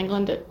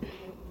Scotland-England,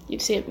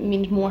 you'd say it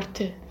means more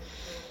to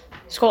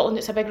Scotland.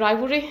 It's a big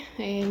rivalry.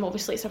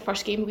 Obviously it's our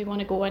first game. We want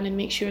to go in and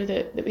make sure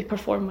that we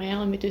perform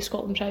well and we do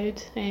Scotland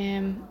proud,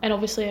 and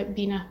obviously it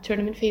being a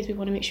tournament phase, we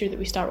want to make sure that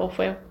we start off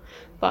well,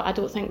 but I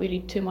don't think we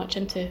read too much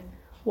into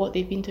what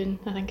they've been doing.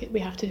 I think we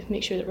have to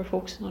make sure that we're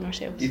focusing on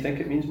ourselves. Do you think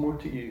it means more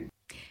to you?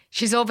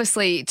 She's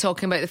obviously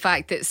talking about the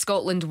fact that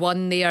Scotland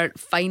won their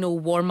final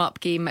warm-up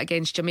game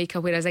against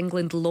Jamaica, whereas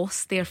England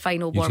lost their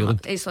final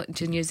warm-up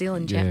to New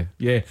Zealand.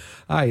 Yeah.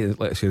 Aye,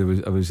 like I said,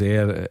 I was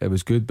there. It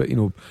was good, but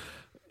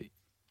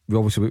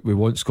we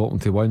want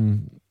Scotland to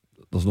win.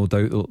 There's no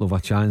doubt they'll have a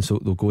chance. They'll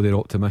go there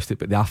optimistic,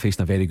 but they are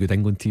facing a very good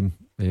England team.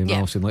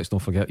 Alison, let's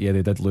not forget,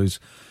 they did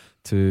lose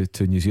to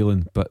New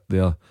Zealand, but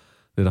they're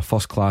a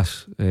first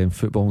class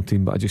football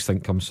team. But I just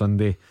think come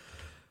Sunday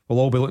we'll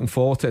all be looking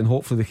forward to it, and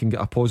hopefully they can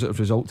get a positive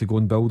result to go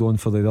and build on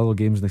for the other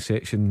games in the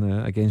section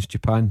against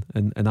Japan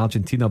and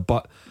Argentina.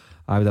 But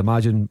I would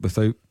imagine,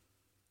 without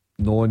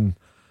knowing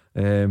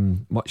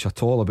much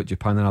at all about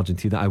Japan and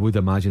Argentina, I would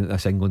imagine that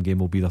this England game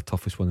will be their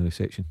toughest one in the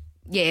section.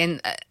 Yeah,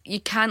 and you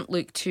can't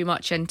look too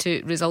much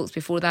into results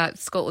before that.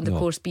 Scotland, of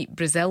course, beat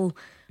Brazil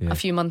a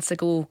few months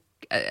ago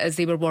as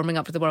they were warming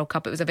up for the World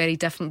Cup. It was a very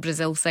different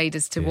Brazil side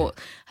as to what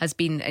has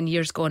been in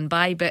years gone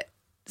by. But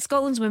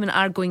Scotland's women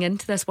are going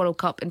into this World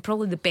Cup in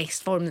probably the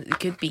best form that they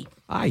could be.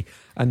 Aye,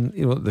 and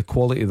the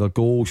quality of their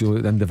goals, the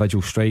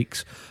individual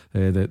strikes,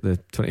 the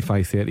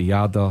 25-30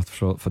 yarder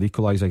for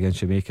equaliser against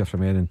Jamaica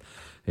from Erin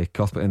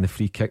Cuthbert, and the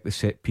free kick, the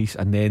set piece,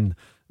 and then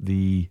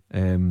the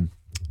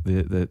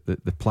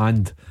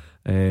planned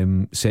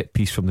set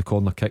piece from the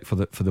corner kick for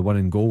the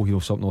winning goal, you know,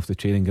 something off the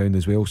training ground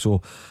as well.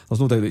 So there's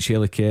no doubt that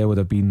Shelley Kerr would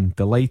have been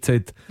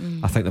delighted.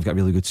 I think they've got a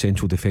really good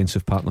central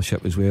defensive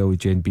partnership as well with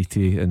Jen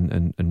Beattie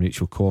and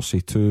Rachel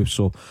Corsie too.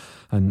 So,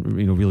 and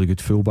you know, really good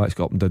fullbacks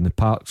got up and down the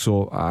park.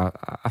 So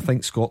I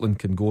think Scotland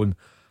can go and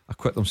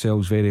acquit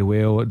themselves very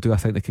well. Do I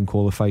think they can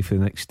qualify for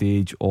the next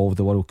stage of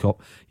the World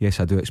Cup? Yes,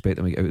 I do expect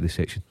them to get out of the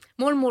section.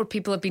 More and more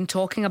people have been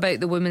talking about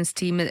the women's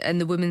team and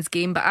the women's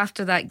game, but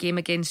after that game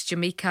against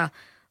Jamaica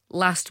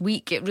last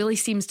week, it really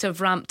seems to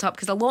have ramped up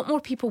because a lot more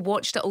people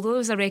watched it. Although there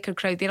was a record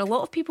crowd there, a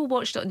lot of people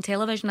watched it on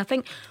television. I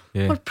think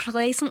were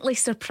pleasantly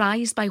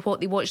surprised by what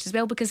they watched as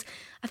well, because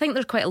I think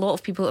there's quite a lot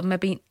of people that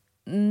maybe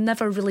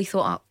never really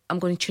thought, I'm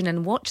going to tune in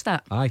and watch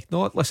that. Aye,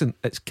 no, listen,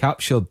 it's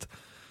captured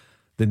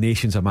the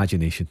nation's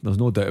imagination, there's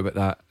no doubt about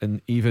that.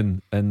 And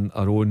even in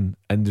our own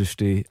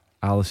industry,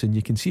 Alison,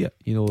 you can see it.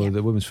 You know,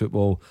 the women's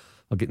football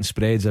are getting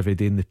spreads every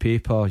day in the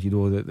paper. You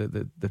know,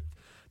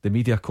 the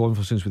media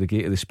conferences with the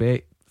Gate of the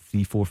Spec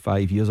 3, 4,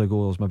 5 years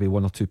ago, there's maybe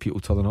one or two people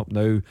turning up.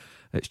 Now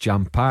it's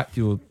jam-packed,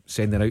 you know,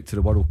 sending out to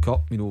the World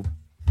Cup, you know,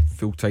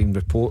 full-time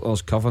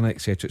reporters covering it,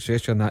 etc,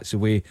 etc, and that's the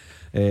way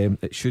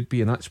it should be.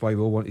 And that's why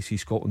we all want to see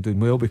Scotland doing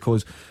well,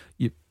 because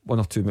one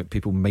or two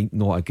people might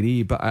not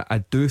agree, but I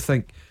do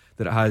think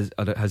that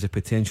it has a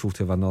potential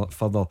to have a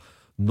further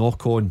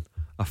knock-on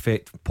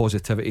effect,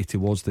 positivity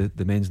towards the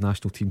men's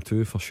national team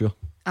too, for sure.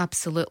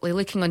 Absolutely.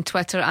 Looking on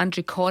Twitter,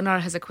 Andrew Connor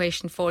has a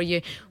question for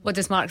you. What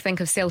does Mark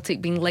think of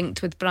Celtic being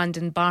linked with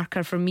Brandon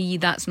Barker? For me,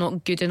 that's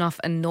not good enough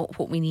and not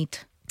what we need.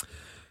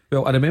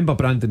 Well, I remember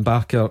Brandon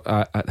Barker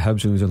at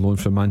Hibs when he was on loan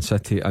from Man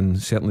City,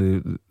 and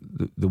certainly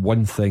the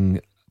one thing,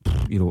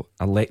 you know,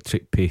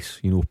 electric pace,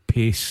 you know,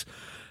 pace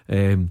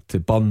to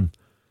burn.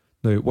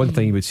 Now, one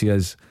thing you would say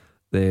is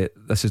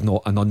this is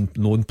not an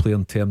unknown player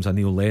in terms of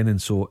Neil Lennon.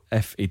 So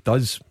if he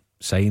does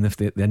sign, if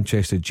the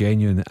interest is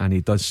genuine and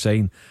he does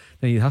sign,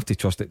 then you have to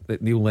trust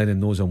that Neil Lennon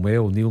knows him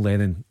well. Neil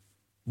Lennon,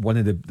 one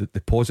of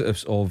the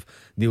positives of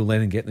Neil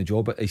Lennon getting the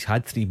job, he's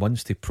had 3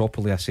 months to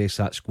properly assess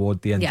that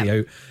squad day in day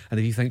out. And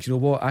if he thinks, you know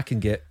what, I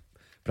can get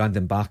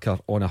Brandon Barker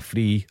on a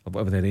free or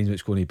whatever the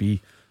arrangement's going to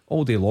be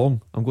all day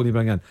long, I'm going to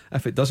bring in.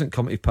 If it doesn't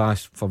come to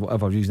pass for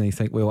whatever reason, you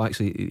think, well,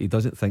 actually he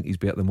doesn't think he's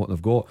better than what they've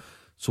got.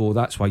 So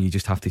that's why you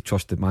just have to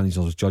trust the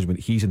manager's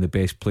judgment. He's in the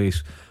best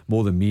place,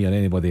 more than me or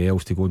anybody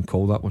else, to go and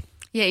call that one.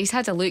 Yeah, he's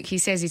had a look. He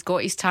says he's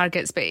got his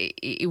targets, but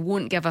he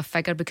won't give a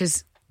figure,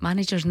 because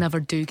managers never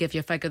do give you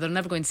a figure. They're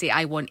never going to say,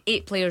 I want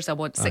 8 players, I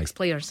want 6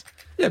 players.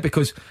 Yeah,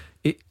 because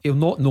he'll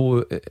not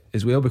know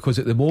as well, because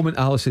at the moment,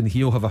 Alison,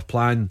 he'll have a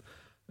plan,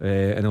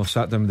 and he'll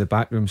sit down with the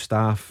backroom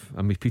staff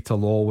and with Peter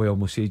Lawwell,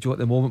 and we'll say, Joe, at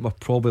the moment we're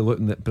probably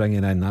looking at bringing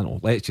in, I don't know,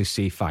 let's just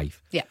say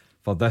 5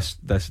 for this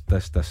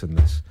and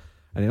this.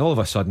 And then all of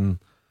a sudden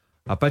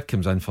a bid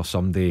comes in for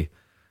somebody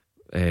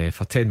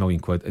for 10 million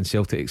quid, and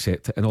Celtic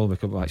accept it, and all of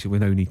them, well, actually we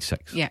now need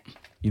 6.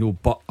 You know,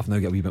 but I've now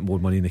got a wee bit more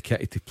money in the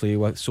kitty to play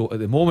with. So at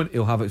the moment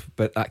he'll have it,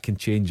 but that can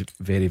change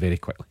very, very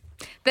quickly.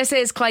 This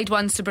is Clyde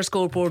One Super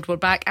Scoreboard. We're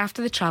back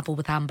after the travel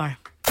with Amber.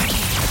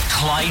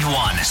 Clyde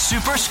One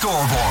Super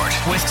Scoreboard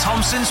with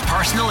Thompson's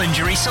personal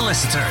injury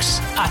solicitors,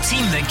 a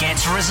team that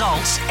gets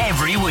results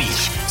every week.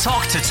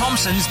 Talk to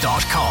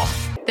Thompsons.com.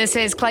 This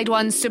is Clyde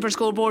One Super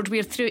Scoreboard.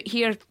 We're through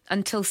here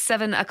until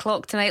 7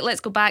 o'clock tonight.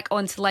 Let's go back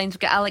onto the lines. We've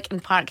got Alec in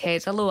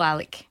Parkhead. Hello,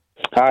 Alec.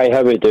 Hi,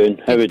 how are we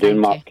doing?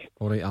 Mark?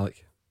 Alright,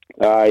 Alec.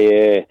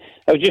 I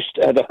just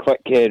had a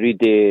quick read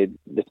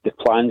the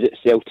plans that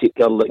Celtic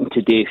are looking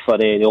to do for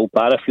the old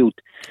Barrowfield.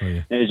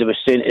 As I was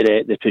saying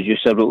to the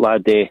producer,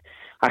 lad,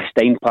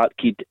 Stein Park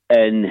kid,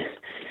 and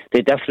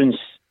the difference,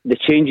 the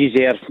changes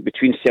there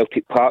between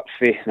Celtic Park,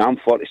 I'm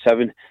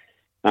 47,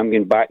 I'm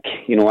going back,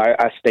 you know,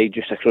 I stayed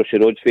just across the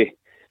road for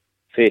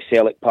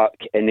Celtic Park,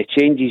 and the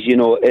changes, you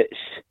know, it's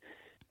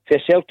from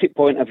a Celtic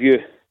point of view,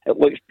 it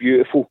looks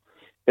beautiful,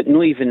 but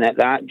not even at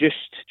that, just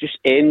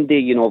empty,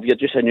 you know, if you're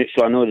just a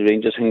neutral. I know the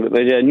Rangers thing,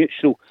 but if you're a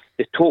neutral,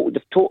 they've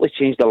totally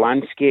changed the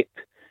landscape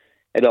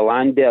of the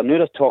land there. Now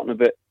they're talking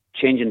about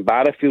changing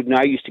Barrowfield. Now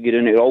I used to get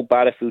in there all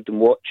Barrowfield and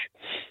watch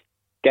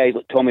guys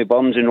like Tommy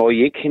Burns and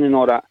Roy Aitken and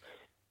all that.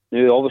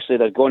 Now obviously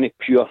they're going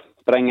to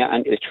bring it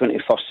into the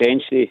 21st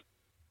century,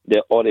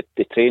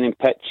 the training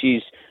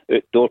pitches,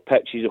 outdoor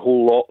pitches, a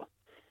whole lot.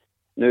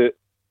 Now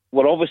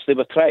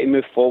we're trying to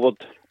move forward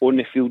on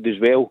the field as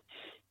well,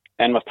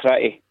 and we're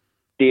trying to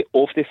do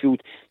off the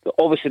field, but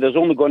obviously there's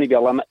only going to be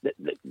a limit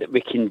that we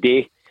can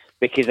do,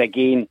 because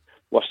again,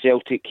 we're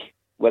Celtic,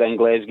 we're in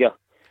Glasgow,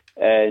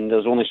 and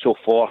there's only so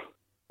far,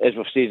 as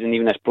we've said in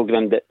even this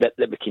programme, that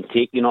we can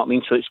take, you know what I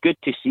mean? So it's good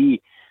to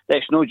see that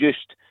it's not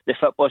just the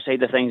football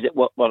side of things, that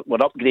we're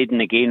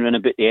upgrading again around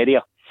about the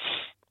area.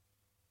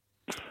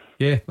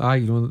 Yeah,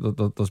 you know,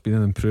 there's been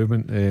an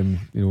improvement,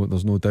 you know,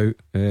 there's no doubt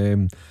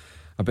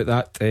about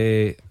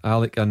that,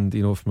 Alec. And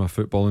you know, from a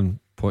footballing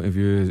point of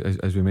view,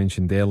 as we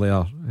mentioned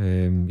earlier,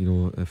 you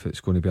know, if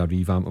it's going to be a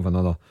revamp of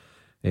another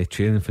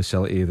training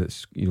facility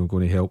that's, you know,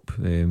 going to help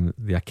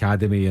the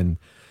academy and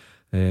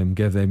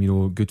give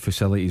them good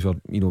facilities, or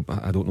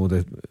I don't know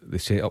the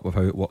setup of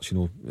how it works,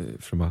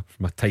 from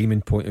a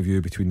timing point of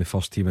view between the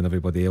first team and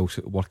everybody else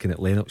working at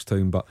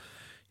Lennoxtown, but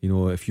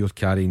if you're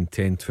carrying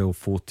 10, 12,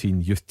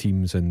 14 youth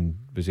teams and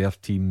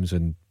reserve teams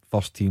and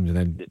first teams, and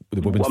then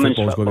the women's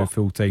football's going to be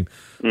full time,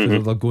 so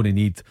they're going to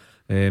need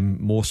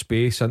more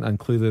space, and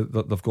clearly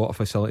they've got a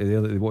facility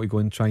there that they want to go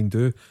and try and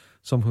do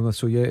something with.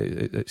 So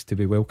it's to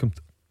be welcomed.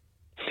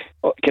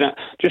 Can I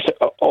just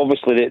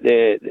obviously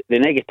the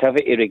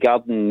negativity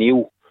regarding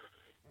Neil?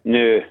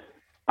 Now,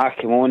 I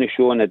came on the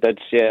show and I did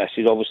say, I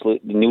said obviously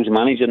Neil's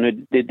manager. Now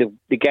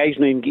the guy's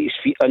not even get his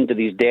feet under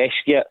his desk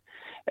yet,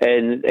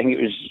 and I think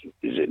it was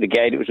the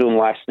guy that was on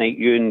last night,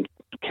 Ewan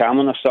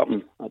Cameron or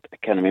something. I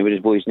can't remember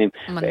his boy's name.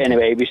 But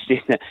anyway, he was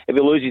saying that if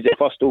he loses the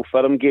first Old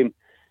Firm game,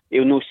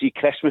 he'll not see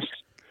Christmas.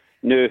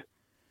 Now,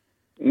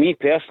 me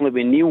personally,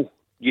 with Neil,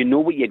 you know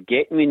what you're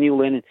getting with Neil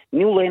Lennon.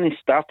 Neil Lennon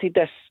started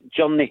this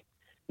journey.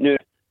 Now,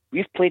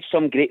 we've played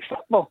some great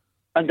football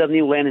under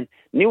Neil Lennon.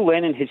 Neil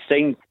Lennon has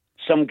signed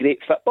some great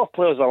football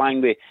players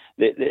along with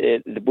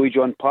the boy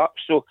John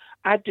Parks. So,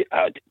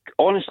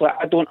 honestly,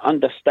 I don't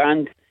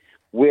understand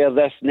where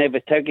this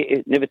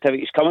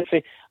negativity is coming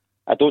from.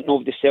 I don't know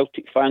if the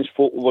Celtic fans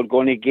thought we were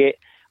going to get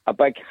a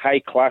big,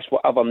 high-class,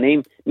 whatever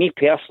name. Me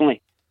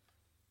personally,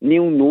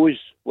 Neil knows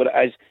what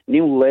it is.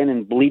 Neil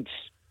Lennon bleeds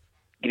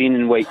green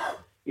and white.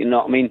 You know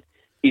what I mean?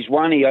 He's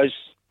one of us,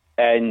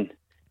 and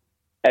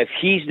if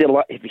he's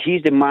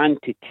the man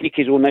to take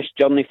us on this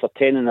journey for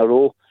 10 in a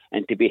row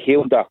and to be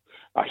hailed a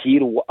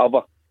hero,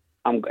 whatever,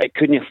 it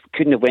couldn't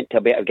have went to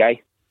a better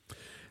guy.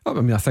 I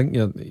mean, I think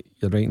you're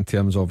right in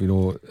terms of,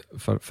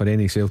 for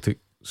any Celtic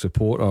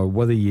supporter,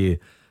 whether you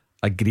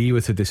agree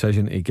with the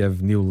decision to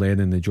give Neil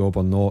Lennon the job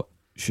or not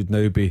should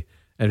now be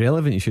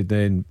irrelevant. You should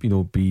then,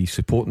 be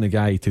supporting the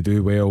guy to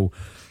do well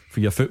for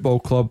your football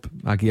club.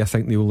 I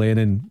think Neil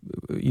Lennon,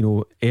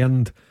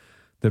 earned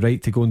the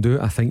right to go and do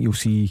it. I think you'll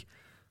see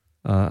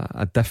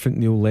a different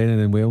Neil Lennon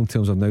in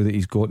terms of now that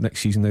he's got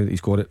next season, now that he's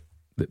got it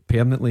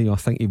permanently. I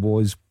think he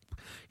was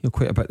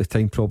quite a bit of the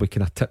time probably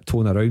kind of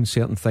tiptoeing around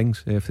certain things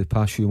for the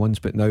past few months,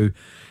 but now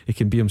he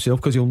can be himself,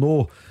 because he'll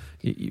know,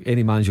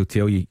 any manager will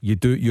tell you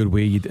do it your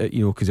way,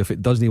 because if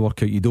it doesn't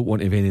work out, you don't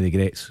want to have any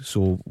regrets.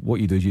 So what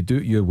you do is you do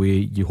it your way,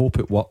 you hope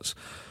it works.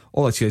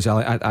 All I'd say is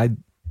I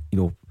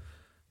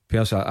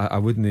personally, I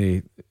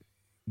wouldn't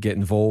get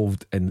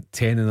involved in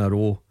 10 in a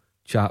row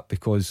chat,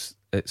 because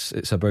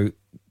it's about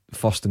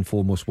first and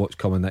foremost what's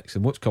coming next,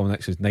 and what's coming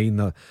next is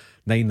 9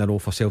 in a row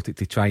for Celtic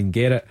to try and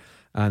get it.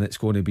 And it's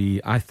going to be,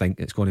 I think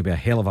it's going to be a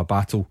hell of a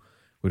battle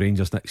with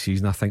Rangers next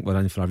season. I think we're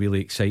in for a really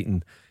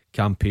exciting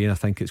campaign. I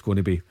think it's going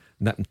to be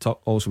nip and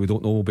tuck. Also, we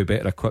don't know, we'll be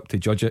better equipped to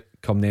judge it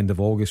come the end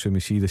of August when we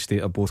see the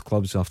state of both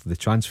clubs after the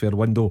transfer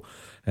window.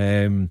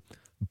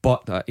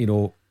 But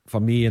for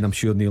me, and I'm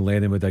sure Neil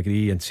Lennon would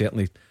agree, and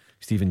certainly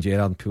Stephen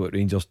Gerrard and people at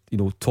Rangers,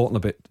 talking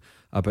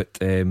about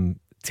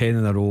 10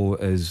 in a row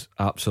is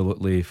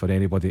absolutely, for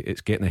anybody, it's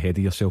getting ahead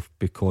of yourself,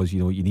 because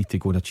you need to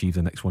go and achieve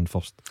the next one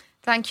first.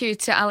 Thank you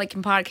to Alec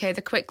in Parkhead.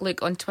 A quick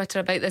look on Twitter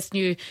about this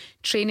new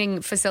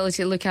training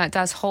facility looking at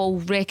Das Hall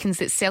reckons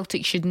that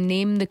Celtic should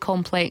name the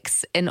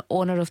complex in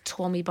honour of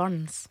Tommy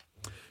Burns.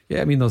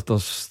 Yeah, I mean,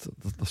 there's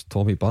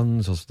Tommy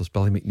Burns, there's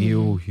Billy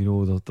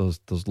McNeil,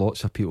 there's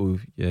lots of people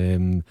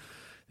that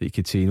you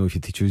could say, if you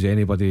had to choose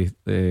anybody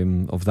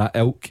of that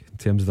ilk in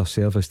terms of their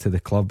service to the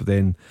club,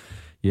 then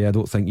I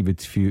don't think you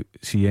would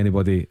see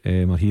anybody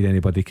or hear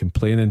anybody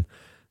complaining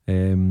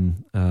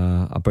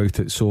about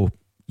it. So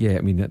I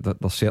mean,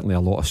 there's certainly a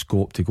lot of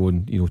scope to go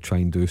and try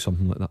and do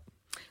something like that.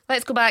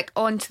 Let's go back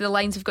onto the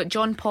lines. We've got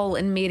John Paul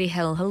in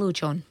Maryhill. Hello,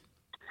 John.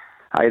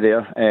 Hi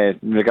there.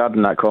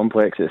 Regarding that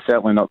complex, it's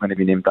certainly not going to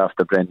be named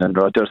after Brendan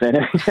Rodgers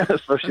anyway.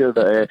 That's for sure.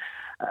 But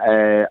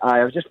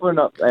I was just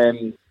wondering,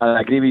 and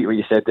I agree with what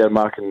you said there,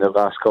 Mark, in the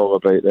last call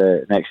about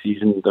the next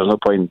season. There's no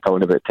point in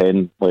talking about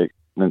 10. Like,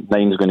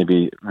 9's going to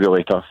be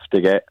really tough to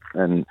get,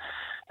 and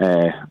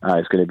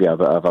it's going to be a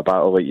bit of a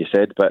battle, like you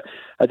said. But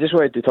I just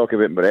wanted to talk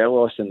about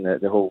Morelos and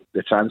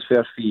the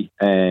transfer fee.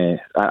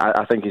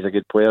 I think he's a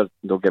good player,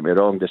 don't get me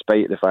wrong,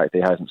 despite the fact that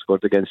he hasn't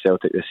scored against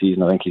Celtic this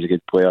season. I think he's a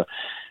good player,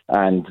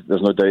 and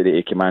there's no doubt that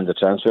he commands a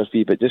transfer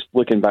fee. But just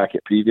looking back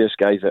at previous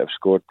guys that have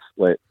scored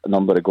like a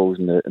number of goals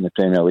in the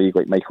Premier League,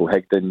 like Michael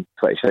Higdon,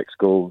 26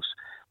 goals,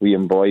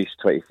 Liam Boyce,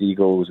 23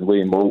 goals, and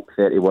William Moulk,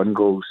 31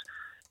 goals.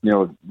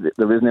 There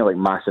wasn't like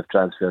massive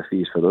transfer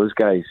fees for those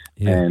guys.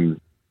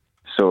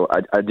 So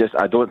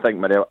I don't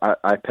think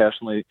I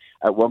personally,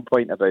 at one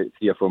point about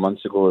 3 or 4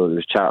 months ago, there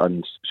was chat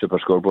on Super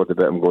Scoreboard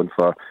about him going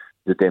for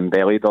the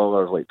Dembele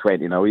dollars, like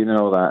 20 million and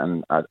all that,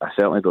 and I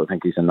certainly don't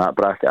think he's in that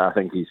bracket. I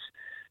think he's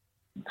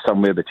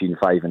somewhere between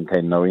 5 and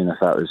 10 million if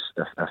that was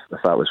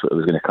what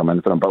was going to come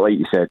in for him. But like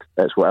you said,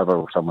 it's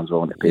whatever someone's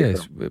willing to pay.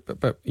 Yes,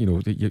 but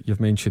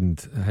you've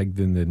mentioned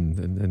Higdon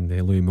and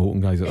the Louis Moulton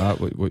guys like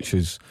that, which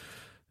is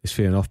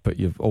fair enough. But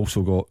you've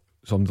also got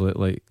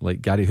somebody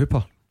like Gary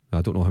Hooper.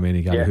 I don't know how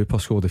many Gary Hooper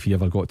scored if he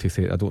ever got to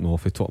 30. I don't know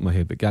off the top of my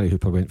head, but Gary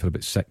Hooper went for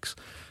about 6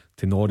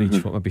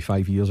 Norwich, what, maybe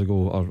 5 years ago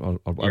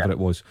or whatever it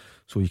was.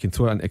 So you can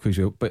throw it into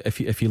equation. But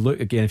if you look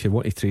again, if you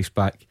want to trace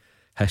back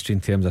history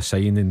in terms of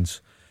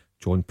signings,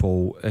 John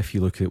Paul, if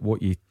you look at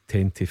what you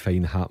tend to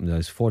find happening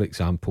is, for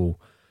example,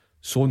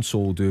 so and so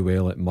will do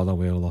well at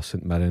Motherwell or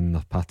St Mirren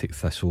or Partick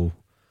Thistle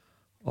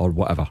or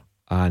whatever,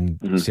 and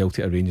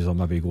Celtic or Rangers will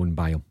maybe go and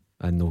buy him,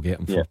 and they'll get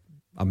him for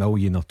 £1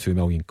 million or £2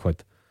 million,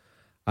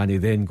 and he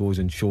then goes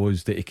and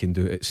shows that he can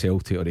do it at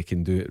Celtic or he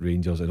can do it at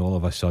Rangers, and all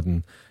of a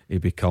sudden he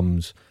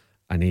becomes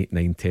an 8,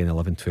 9, 10,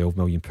 11, 12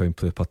 million pound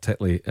player,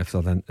 particularly if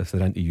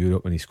they're into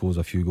Europe and he scores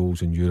a few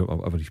goals in Europe or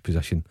whatever his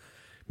position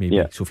may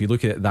be. So if you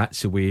look at it,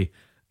 that's the way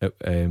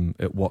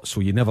it works.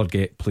 So you never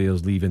get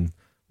players leaving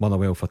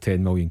Motherwell for £10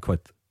 million.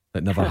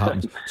 It never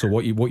happens. So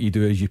what you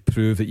do is you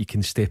prove that you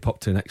can step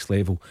up to the next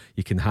level.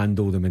 You can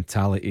handle the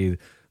mentality,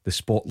 the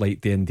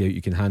spotlight day in day out.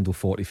 You can handle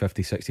 40,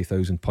 50,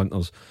 60,000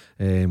 punters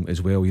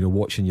as well,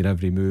 watching your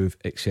every move,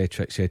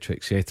 etc, etc,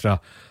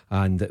 etc.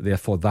 And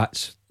therefore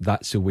that's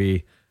the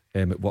way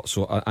it works.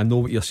 So I know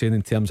what you're saying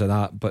in terms of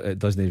that, but it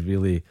doesn't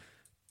really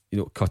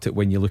cut it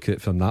when you look at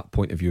it from that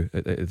point of view.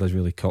 It does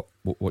really cut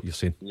what you're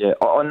saying. Yeah,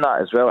 on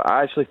that as well,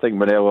 I actually think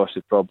Morelos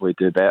would probably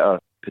do better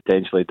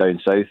potentially down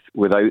south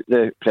without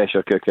the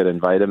pressure cooker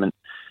environment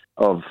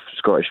of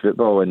Scottish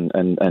football and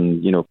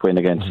playing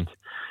against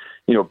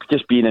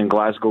just being in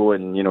Glasgow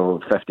and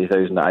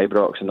 50,000 at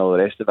Ibrox and all the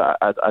rest of it,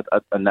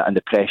 and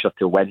the pressure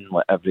to win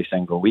every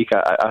single week.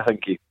 I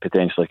think he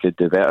potentially could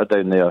do better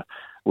down there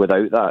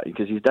without that,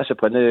 because his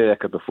disciplinary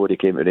record before he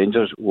came to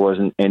Rangers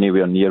wasn't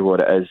anywhere near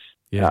what it is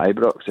at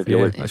Ibrox. If you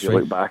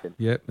look back,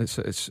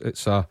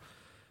 it's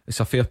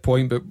a fair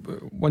point.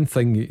 But one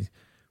thing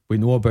we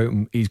know about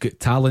him, he's got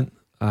talent.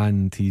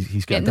 And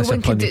he's got a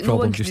disciplinary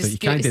problem just now. You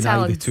can't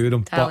deny the two of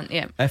them. But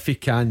if he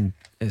can,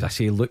 as I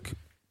say, look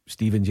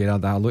Steven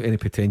Gerrard, look any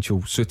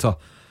potential suitor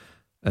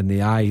in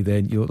the eye,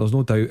 then there's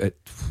no doubt at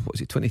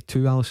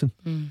 22, Alison?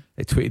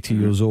 At 22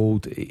 years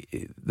old,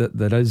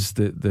 there is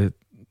the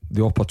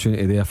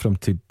opportunity there for him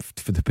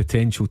for the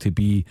potential to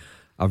be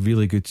a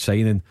really good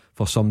signing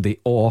for somebody.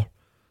 Or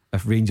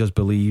if Rangers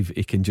believe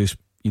he can just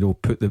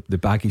put the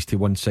baggage to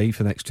one side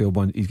for the next 12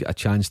 months, he's got a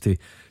chance to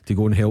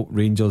go and help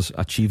Rangers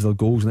achieve their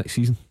goals next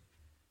season.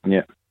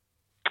 Yeah.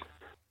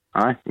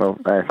 Aye. Well,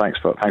 thanks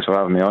for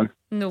having me on.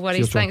 No worries.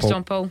 Cheers, thanks,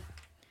 John Paul.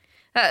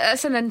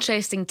 That's an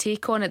interesting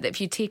take on it, that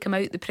if you take him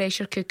out the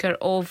pressure cooker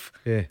of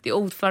the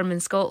old firm in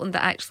Scotland,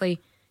 that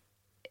actually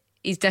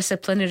his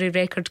disciplinary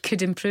record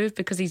could improve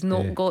because he's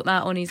not got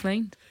that on his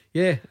mind.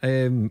 Yeah,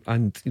 and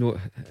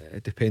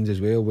it depends as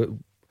well.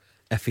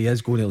 If he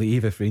is going to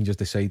leave, if Rangers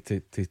decide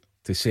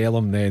to sell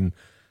him, then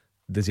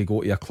does he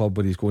go to a club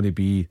where he's going to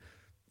be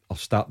or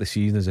start the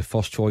season as a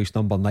first choice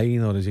number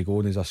 9, or is he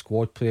going as a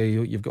squad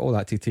player? You've got all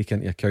that to take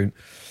into account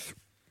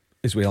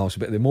as well.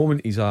 But at the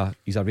moment he's a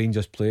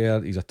Rangers player.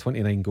 He's a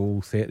 29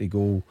 goal 30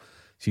 goal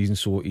season,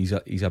 so he's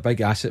a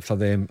big asset for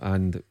them,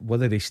 and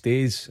whether he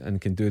stays and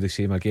can do the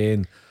same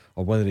again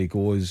or whether he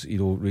goes,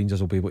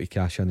 Rangers will be able to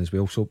cash in as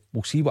well. So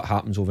we'll see what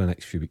happens over the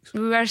next few weeks.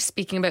 We were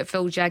speaking about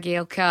Phil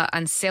Jagielka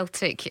and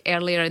Celtic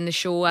earlier in the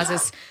show. As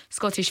is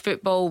Scottish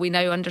football, we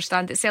now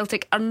understand that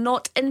Celtic are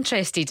not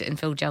interested in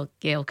Phil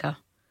Jagielka.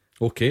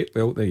 Okay,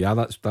 well,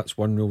 that's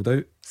one ruled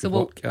out.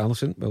 So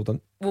Alison, well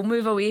done. We'll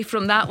move away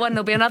from that one.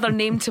 There'll be another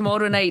name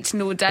tomorrow night,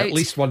 no doubt. At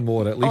least one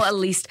more, at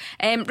least.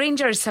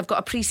 Rangers have got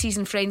a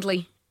pre-season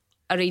friendly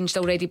arranged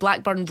already.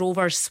 Blackburn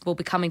Rovers will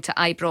be coming to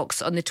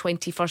Ibrox on the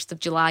 21st of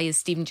July as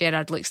Steven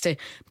Gerrard looks to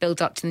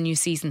build up to the new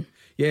season.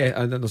 Yeah,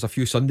 and then there's a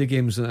few Sunday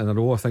games in a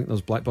row. I think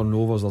there's Blackburn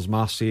Rovers, there's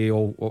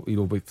Marseille,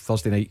 with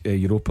Thursday night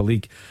Europa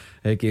League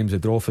games, a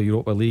draw for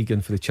Europa League,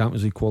 and for the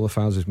Champions League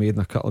qualifiers is made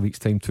in a couple of weeks'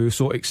 time too.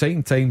 So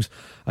exciting times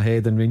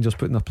ahead, and Rangers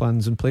putting their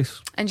plans in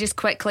place. And just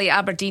quickly,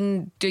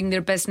 Aberdeen doing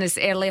their business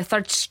early. A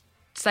third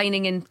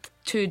signing in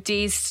 2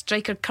 days.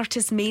 Striker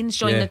Curtis Main's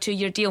joined a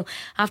 2-year deal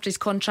after his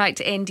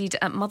contract ended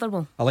at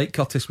Motherwell. I like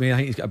Curtis Main. I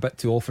think he's got a bit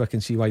to offer. I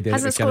can see why Derek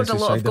hasn't scored a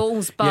lot of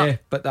goals, but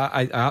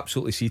I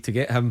absolutely see, to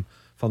get him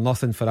for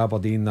nothing for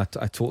Aberdeen, I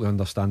totally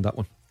understand that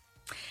one.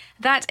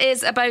 That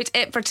is about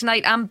it for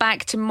tonight. I'm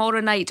back tomorrow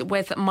night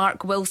with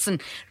Mark Wilson.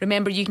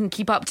 Remember, you can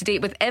keep up to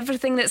date with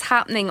everything that's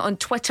happening on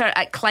Twitter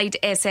at Clyde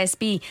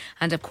SSB,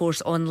 and of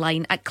course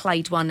online at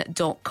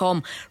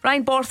Clyde1.com.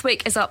 Ryan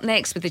Borthwick is up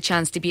next with the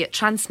chance to be at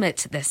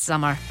Transmit this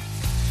summer.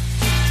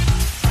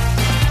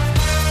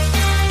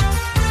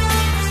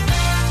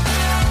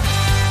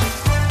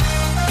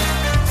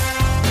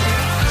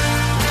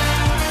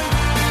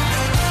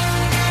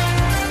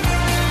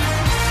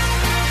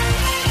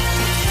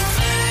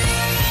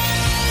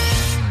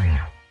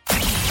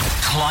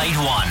 Clyde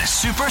One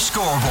Super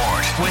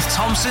Scoreboard with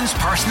Thompson's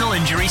Personal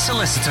Injury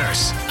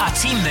Solicitors. A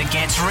team that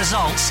gets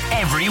results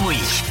every week.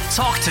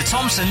 Talk to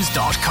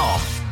Thompsons.com.